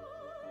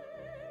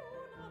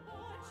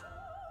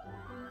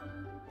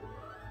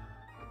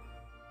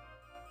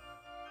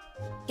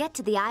 Get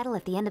to the idol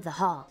at the end of the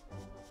hall.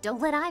 Don't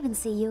let Ivan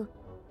see you.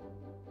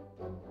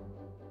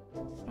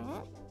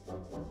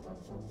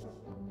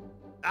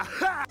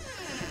 Aha!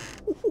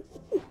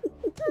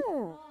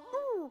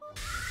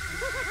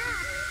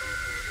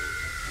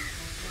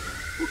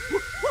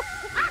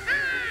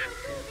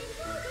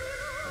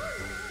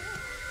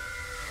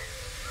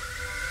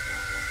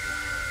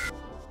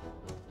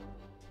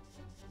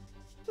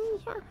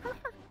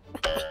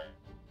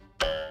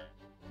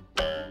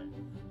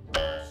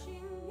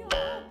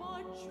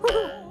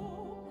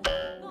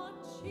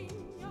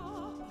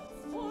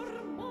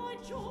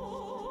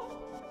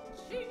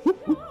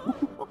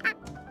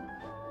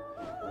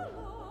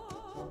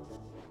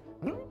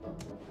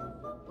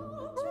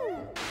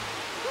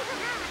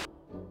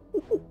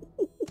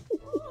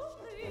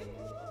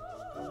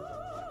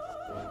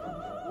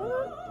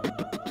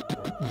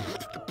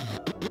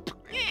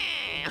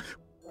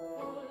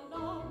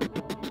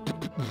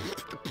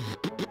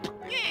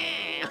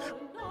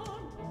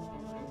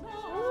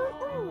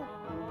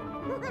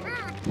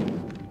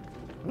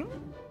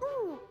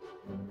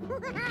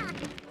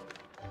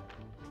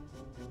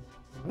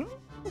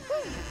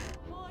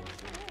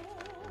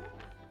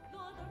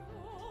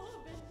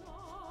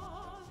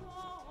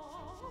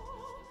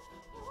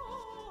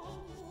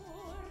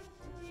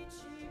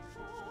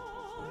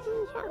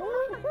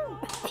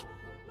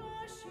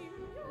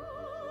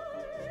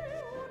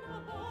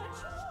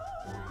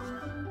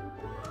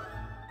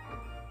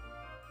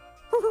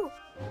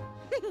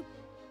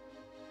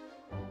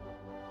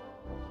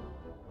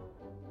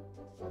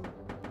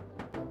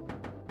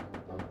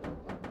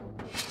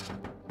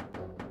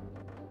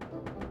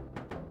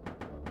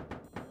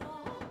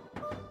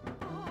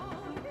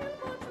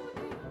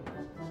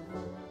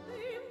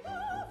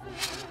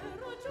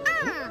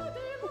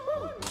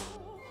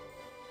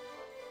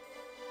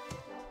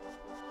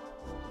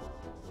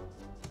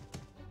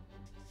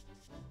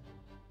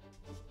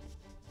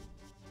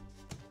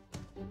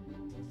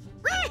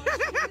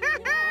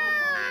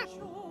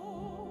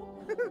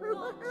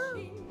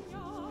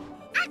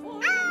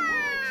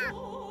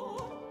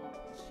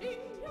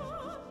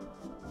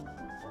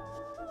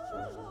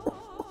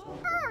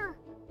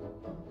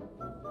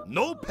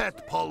 No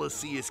pet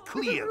policy is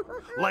clear,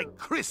 like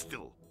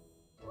crystal.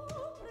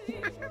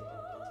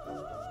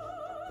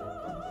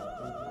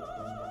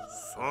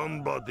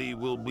 Somebody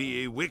will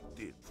be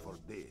evicted for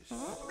this.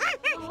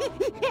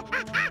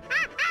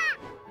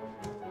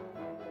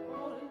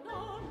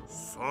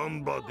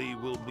 Somebody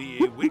will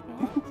be a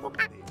victim of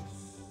this.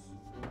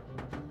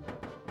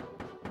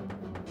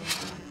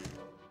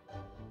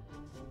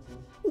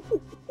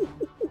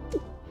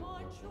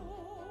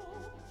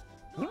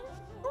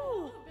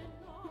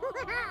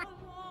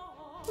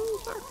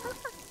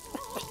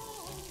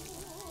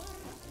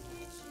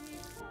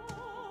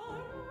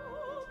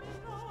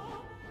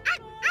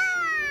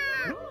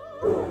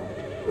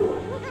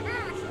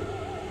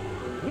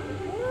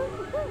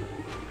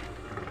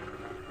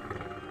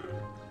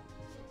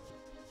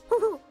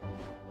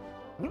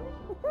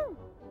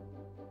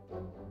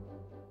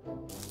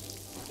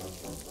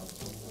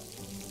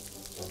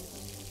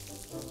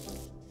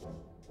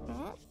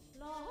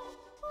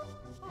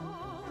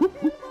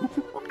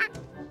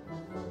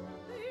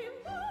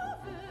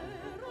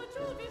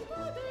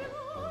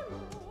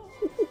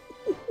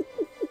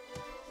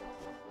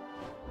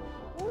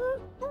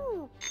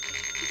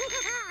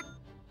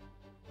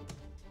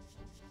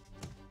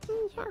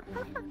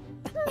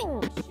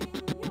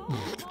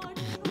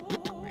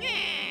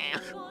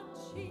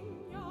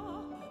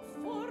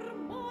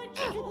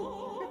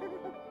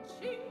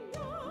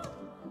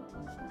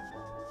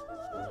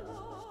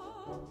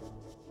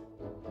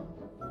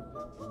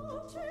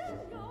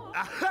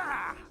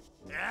 Aha!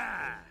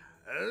 Yeah.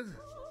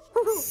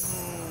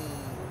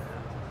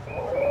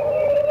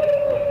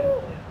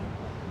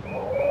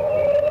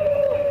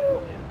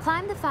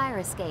 Climb the fire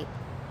escape.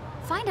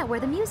 Find out where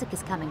the music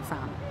is coming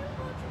from.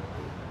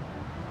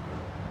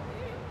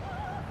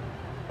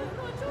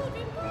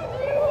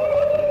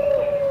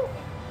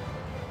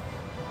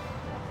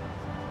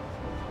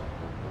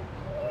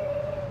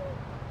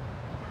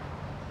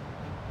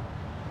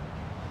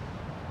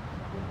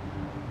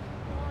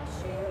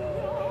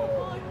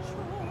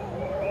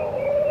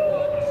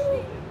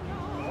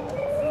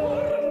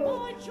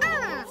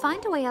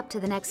 Find a way up to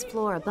the next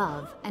floor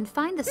above and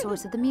find the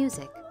source of the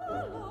music.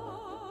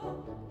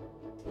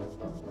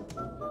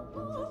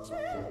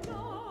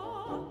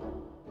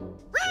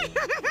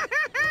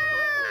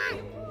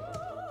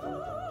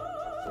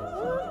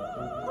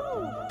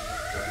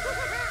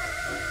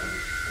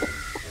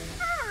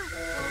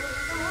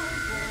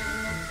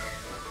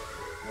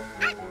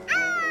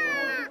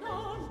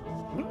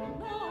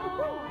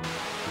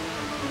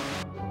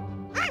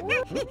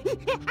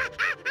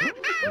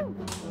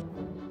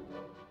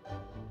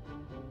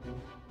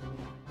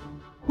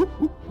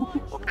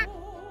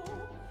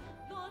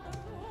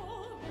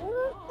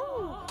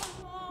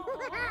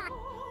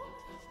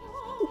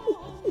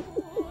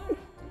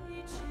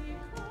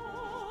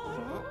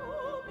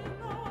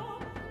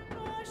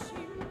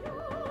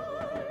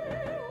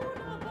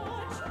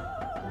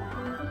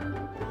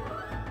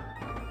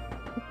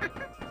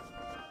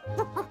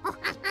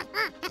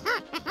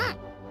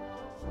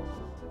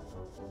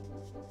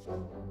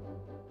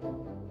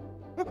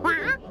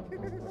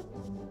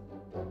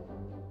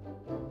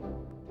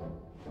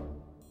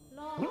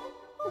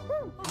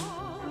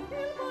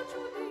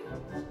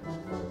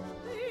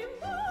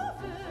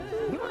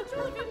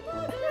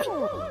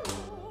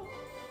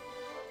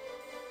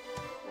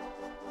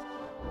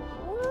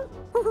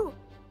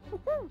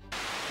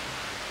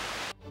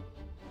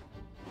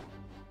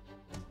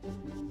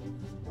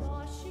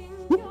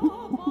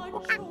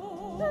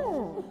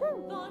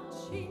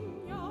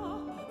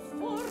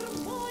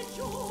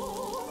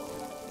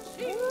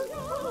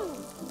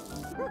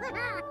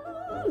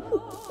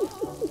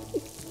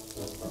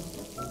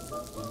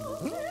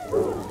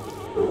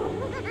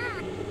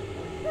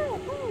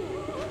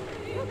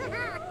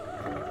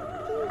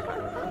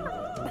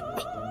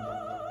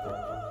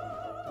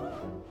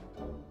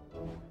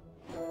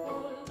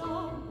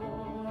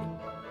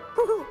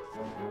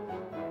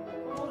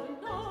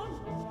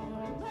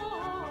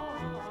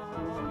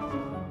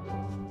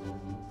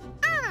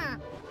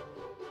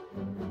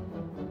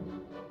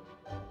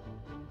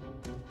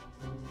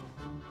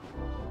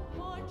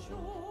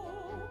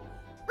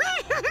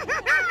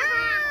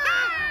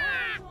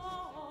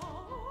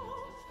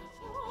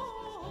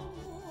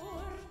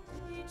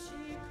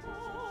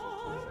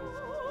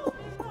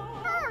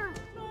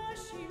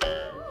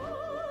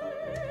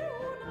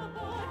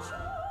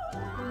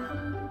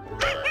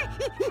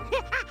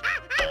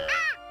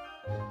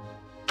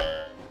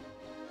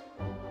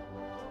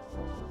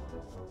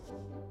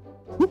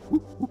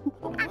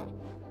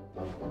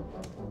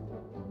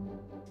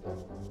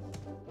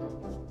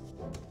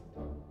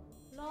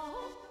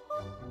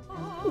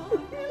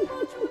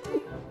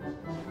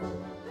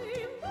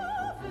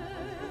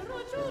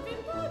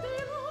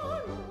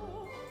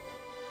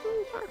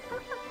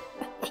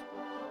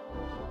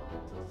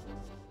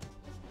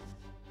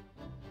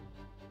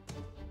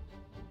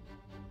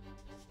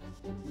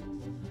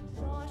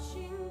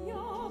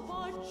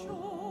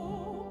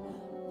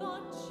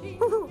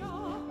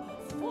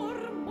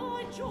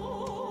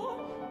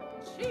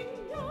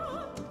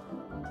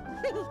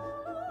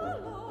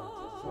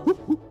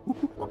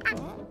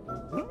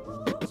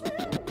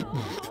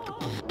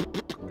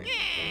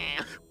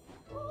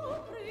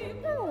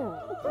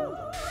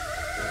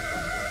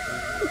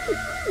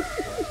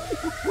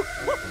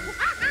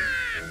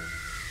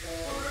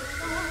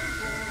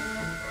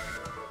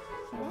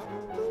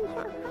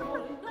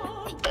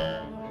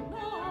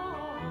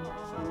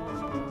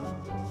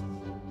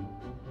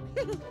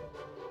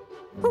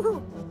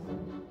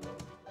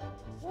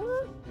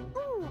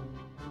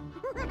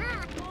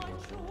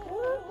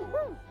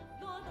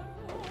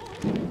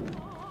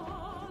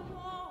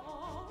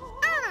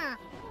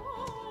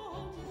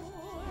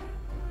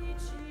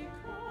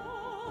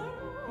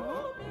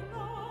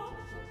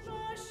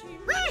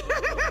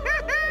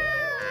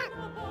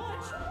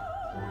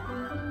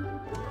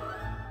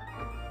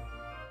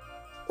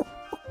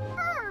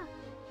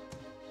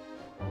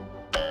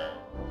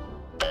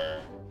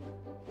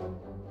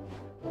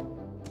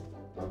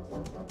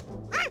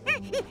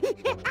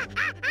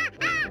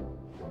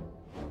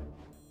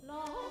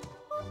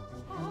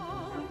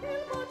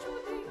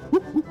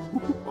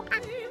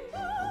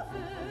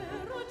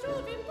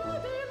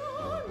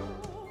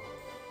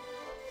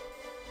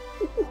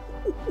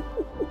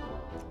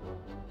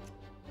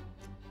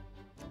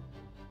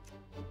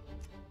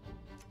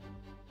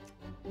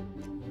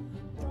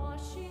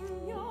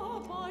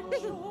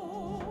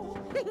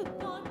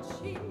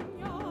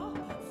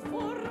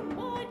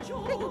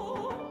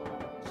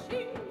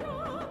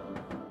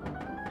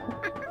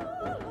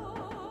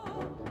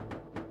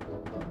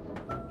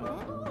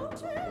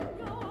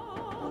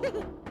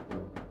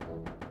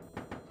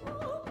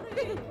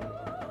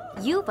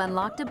 You've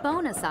unlocked a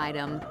bonus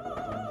item.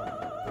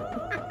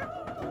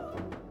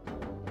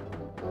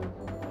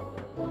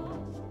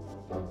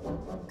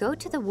 Go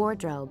to the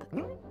wardrobe.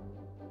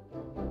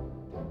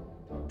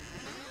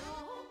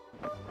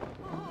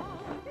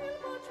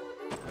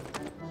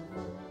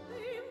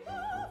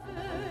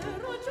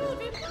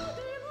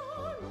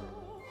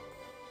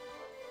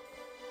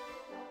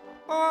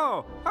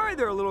 Oh, hi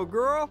there, little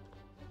girl.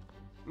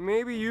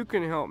 Maybe you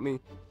can help me.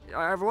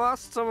 I've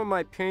lost some of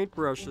my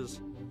paintbrushes.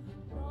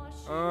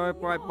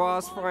 If my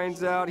boss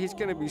finds out, he's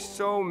gonna be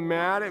so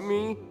mad at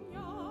me.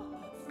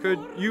 Could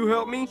you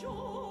help me?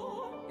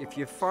 If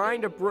you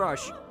find a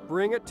brush,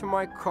 bring it to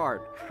my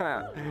cart.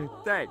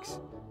 Thanks.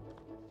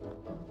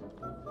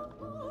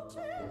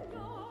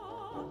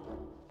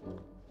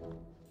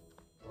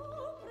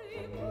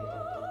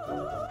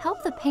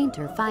 Help the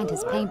painter find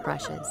his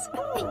paintbrushes.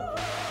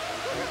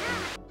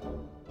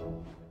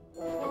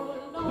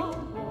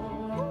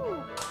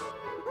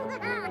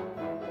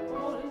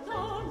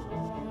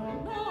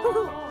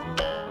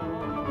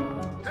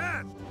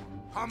 Ted,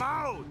 come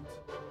out!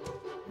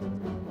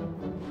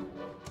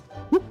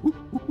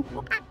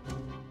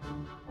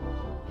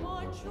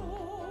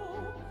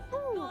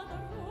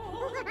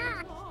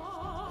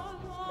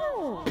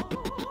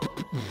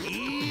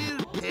 Here,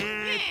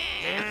 Ted,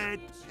 Ted,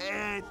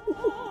 Ted.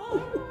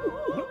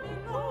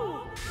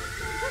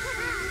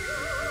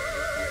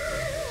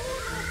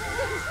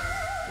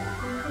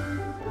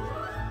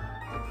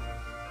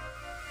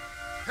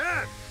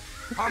 Ted,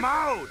 come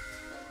out!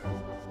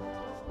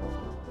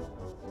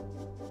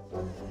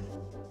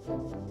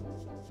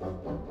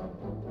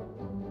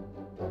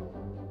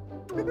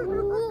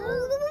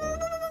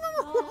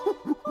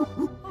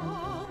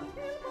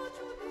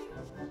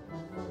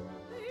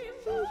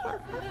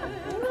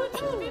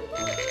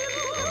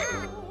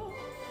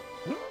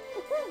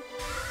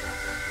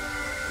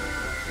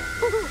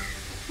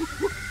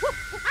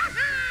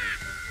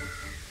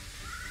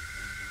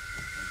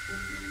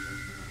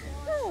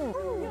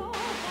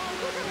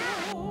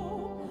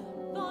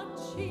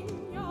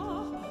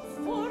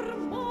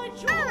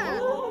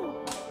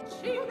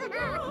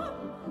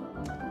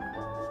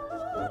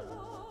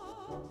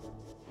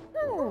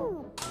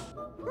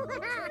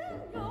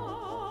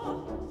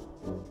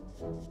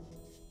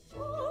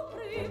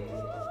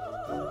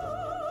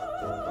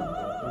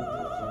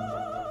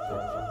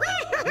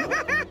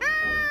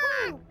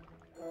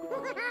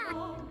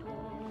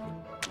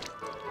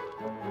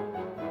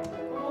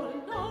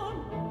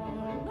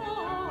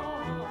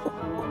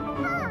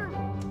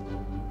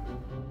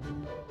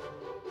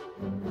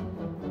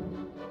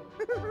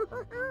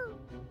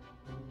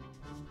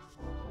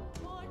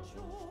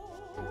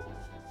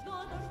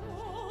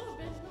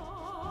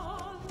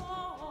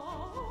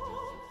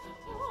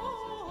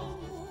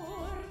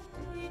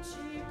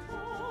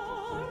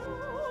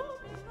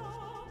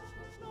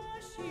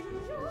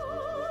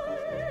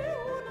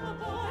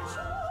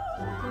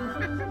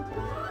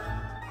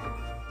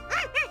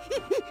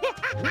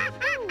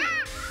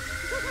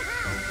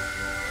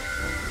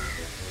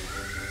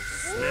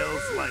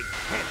 Smells like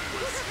pet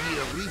was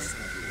here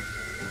recently.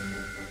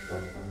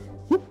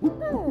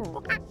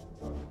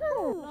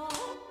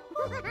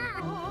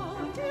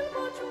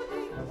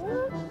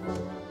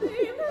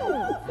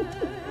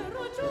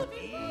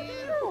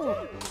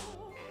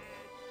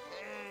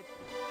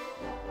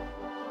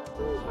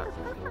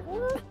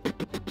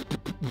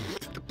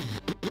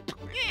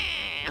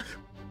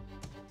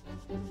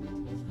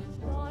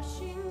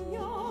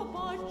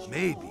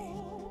 Maybe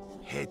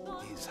Het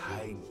is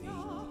hiding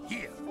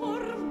here.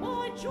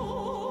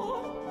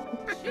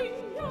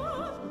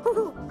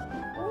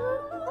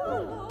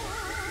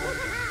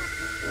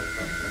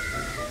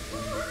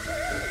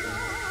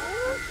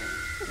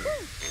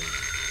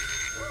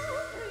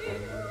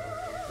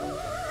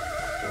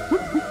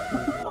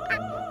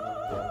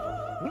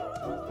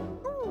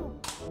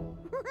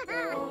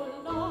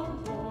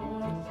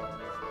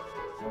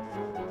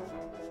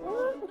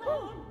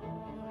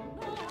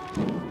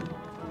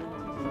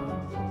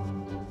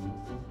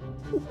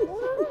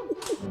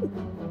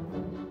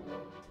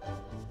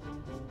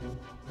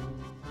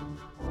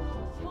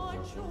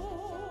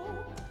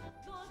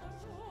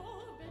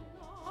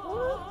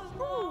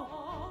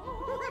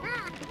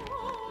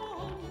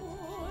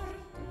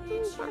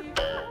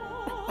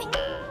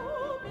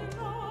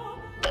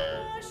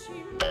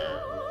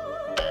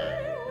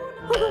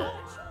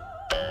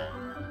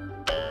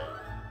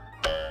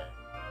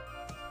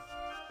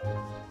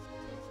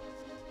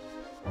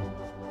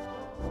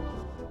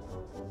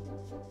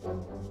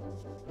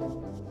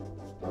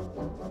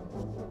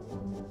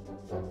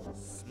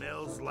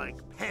 Smells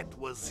like Pet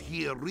was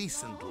here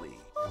recently.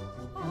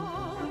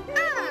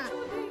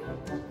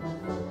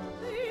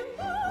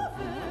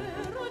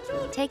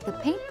 Take the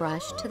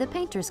paintbrush to the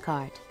painter's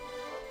cart.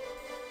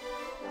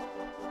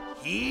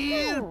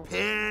 Here,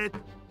 pet.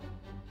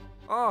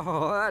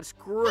 Oh, that's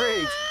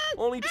great.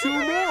 Only 2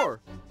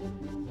 more.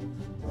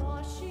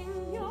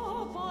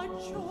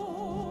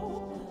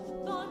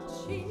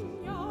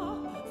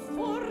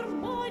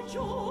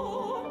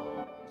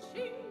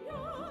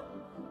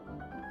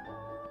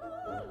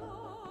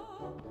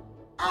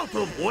 Out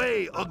of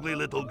way, ugly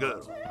little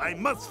girl. I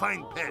must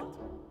find pet.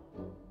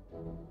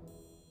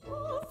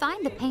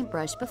 Find the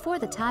paintbrush before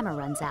the timer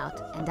runs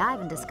out, and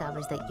Ivan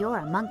discovers that you're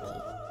a monkey.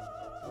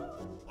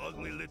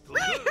 Ugly little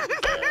girl.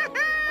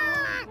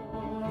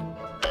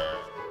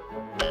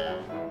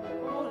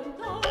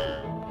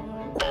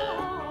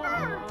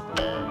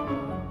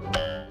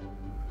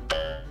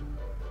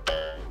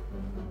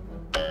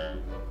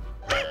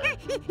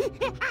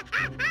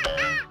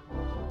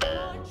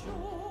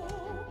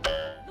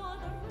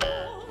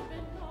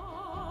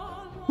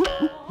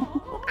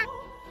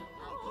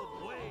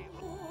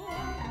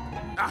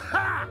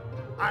 Aha!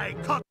 I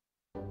caught.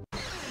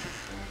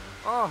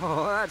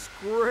 Oh, that's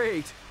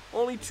great.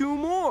 Only 2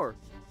 more.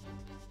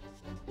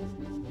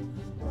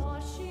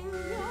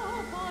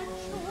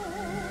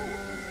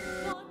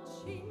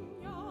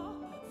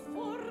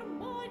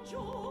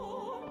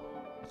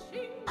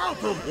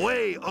 Out of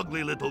way,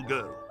 ugly little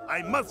girl.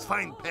 I must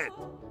find pet.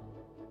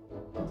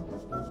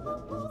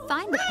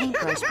 Find the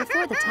paintbrush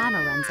before the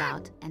timer runs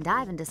out, and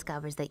Ivan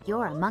discovers that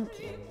you're a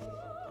monkey.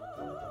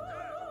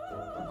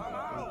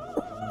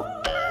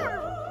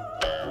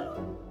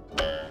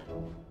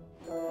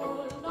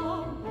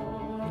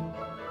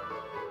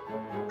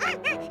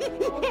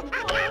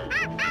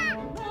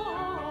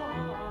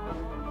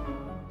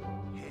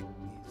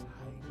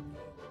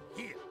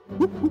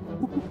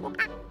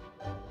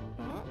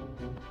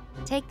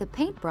 Take the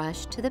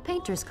paintbrush to the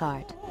painter's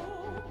cart.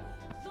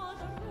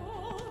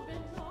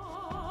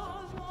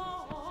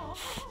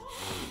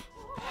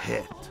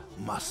 Pet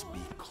must be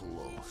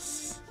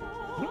close.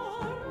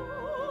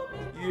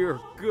 You're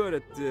good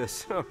at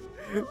this.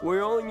 We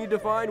only need to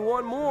find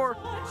 1 more.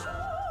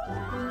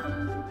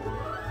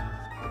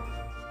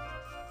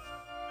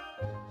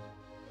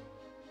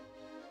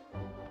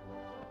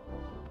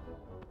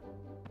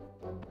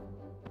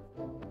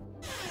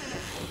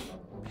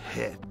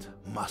 Pet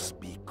must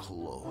be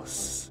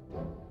close.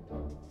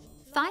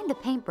 Find the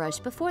paintbrush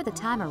before the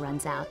timer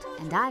runs out,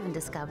 and Ivan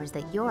discovers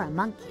that you're a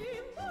monkey.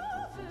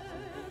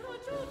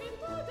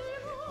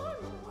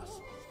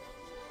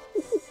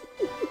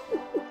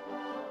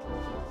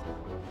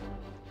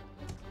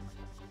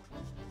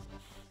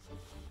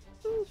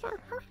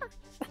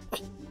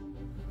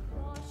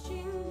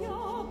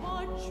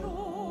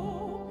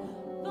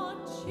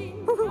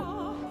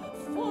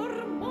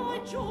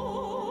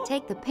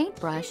 Take the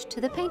paintbrush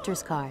to the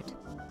painter's cart.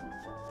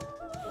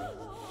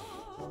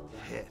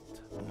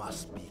 Pet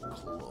must be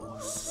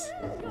close.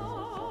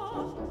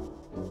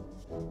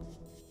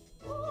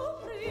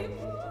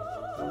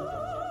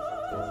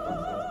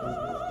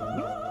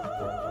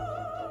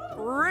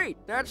 Great!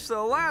 That's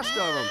the last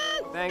of them.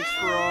 Thanks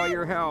for all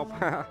your help.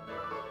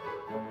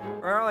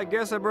 Well, I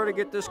guess I better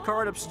get this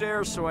cart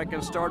upstairs so I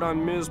can start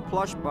on Ms.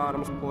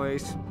 Plushbottom's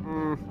place.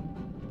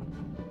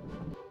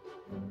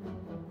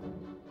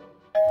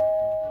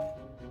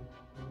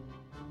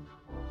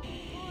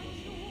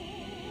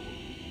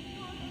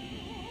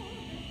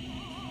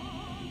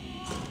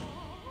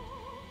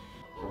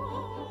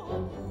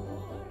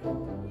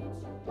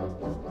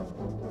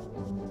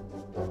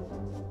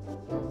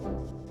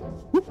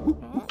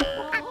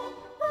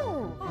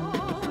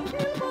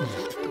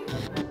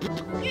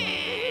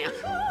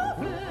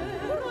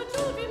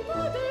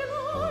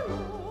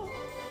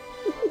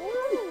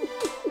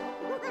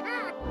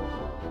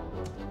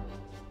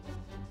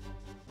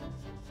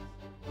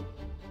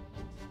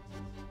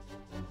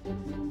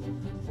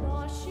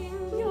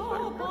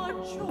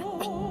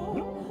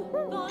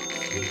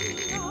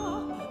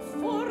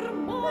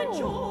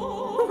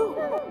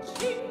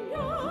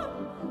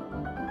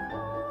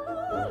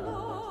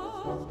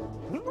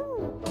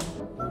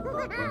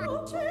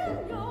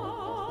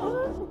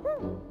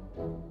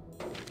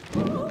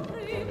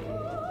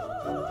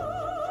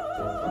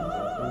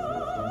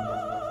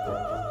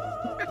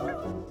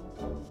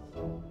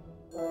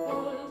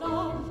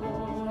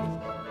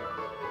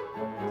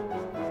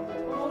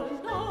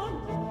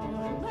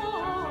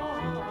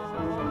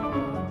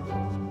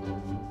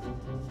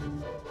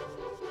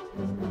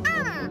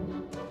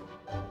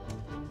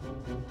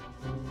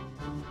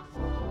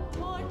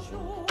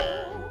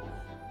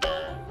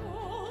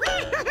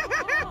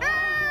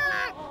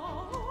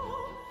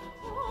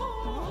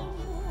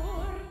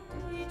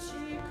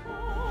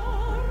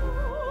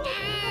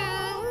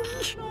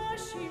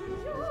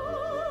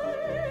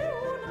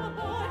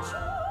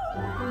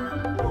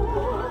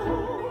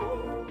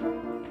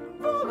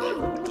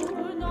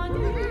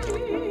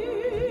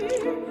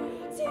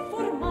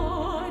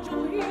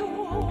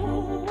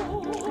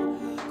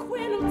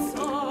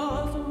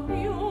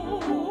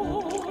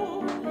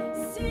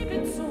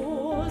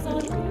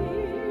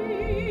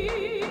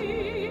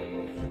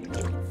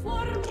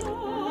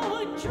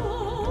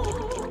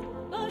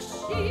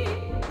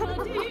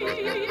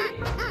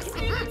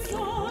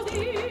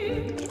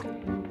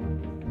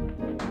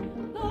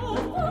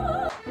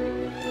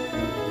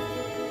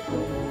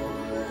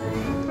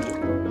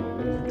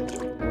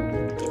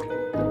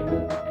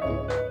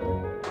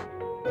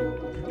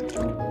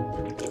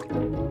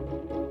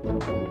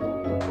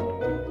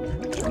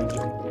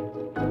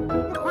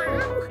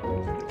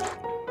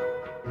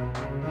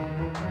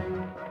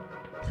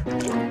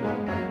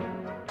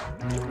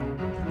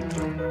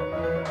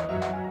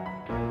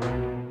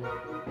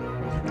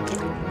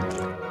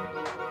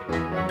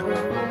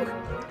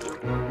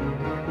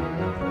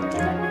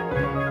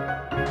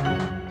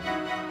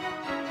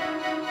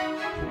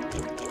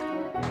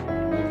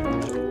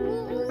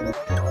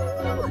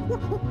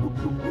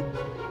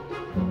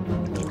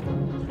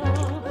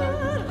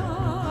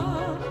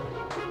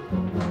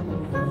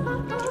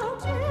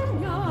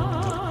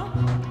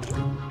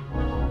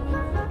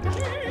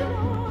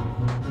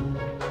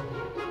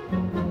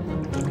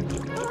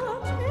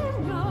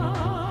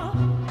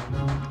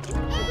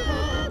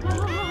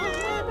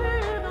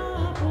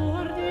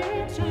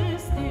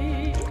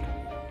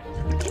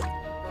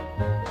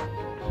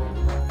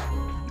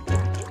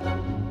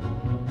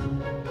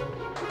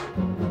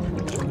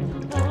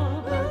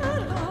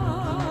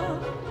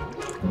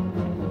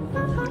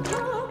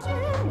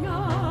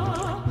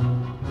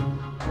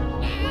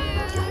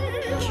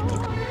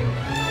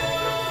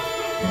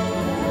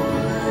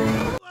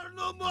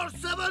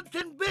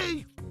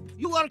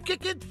 You are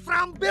kicked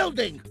from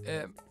building.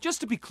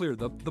 Just to be clear,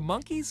 the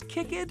monkeys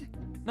kicked,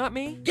 not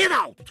me? Get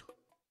out!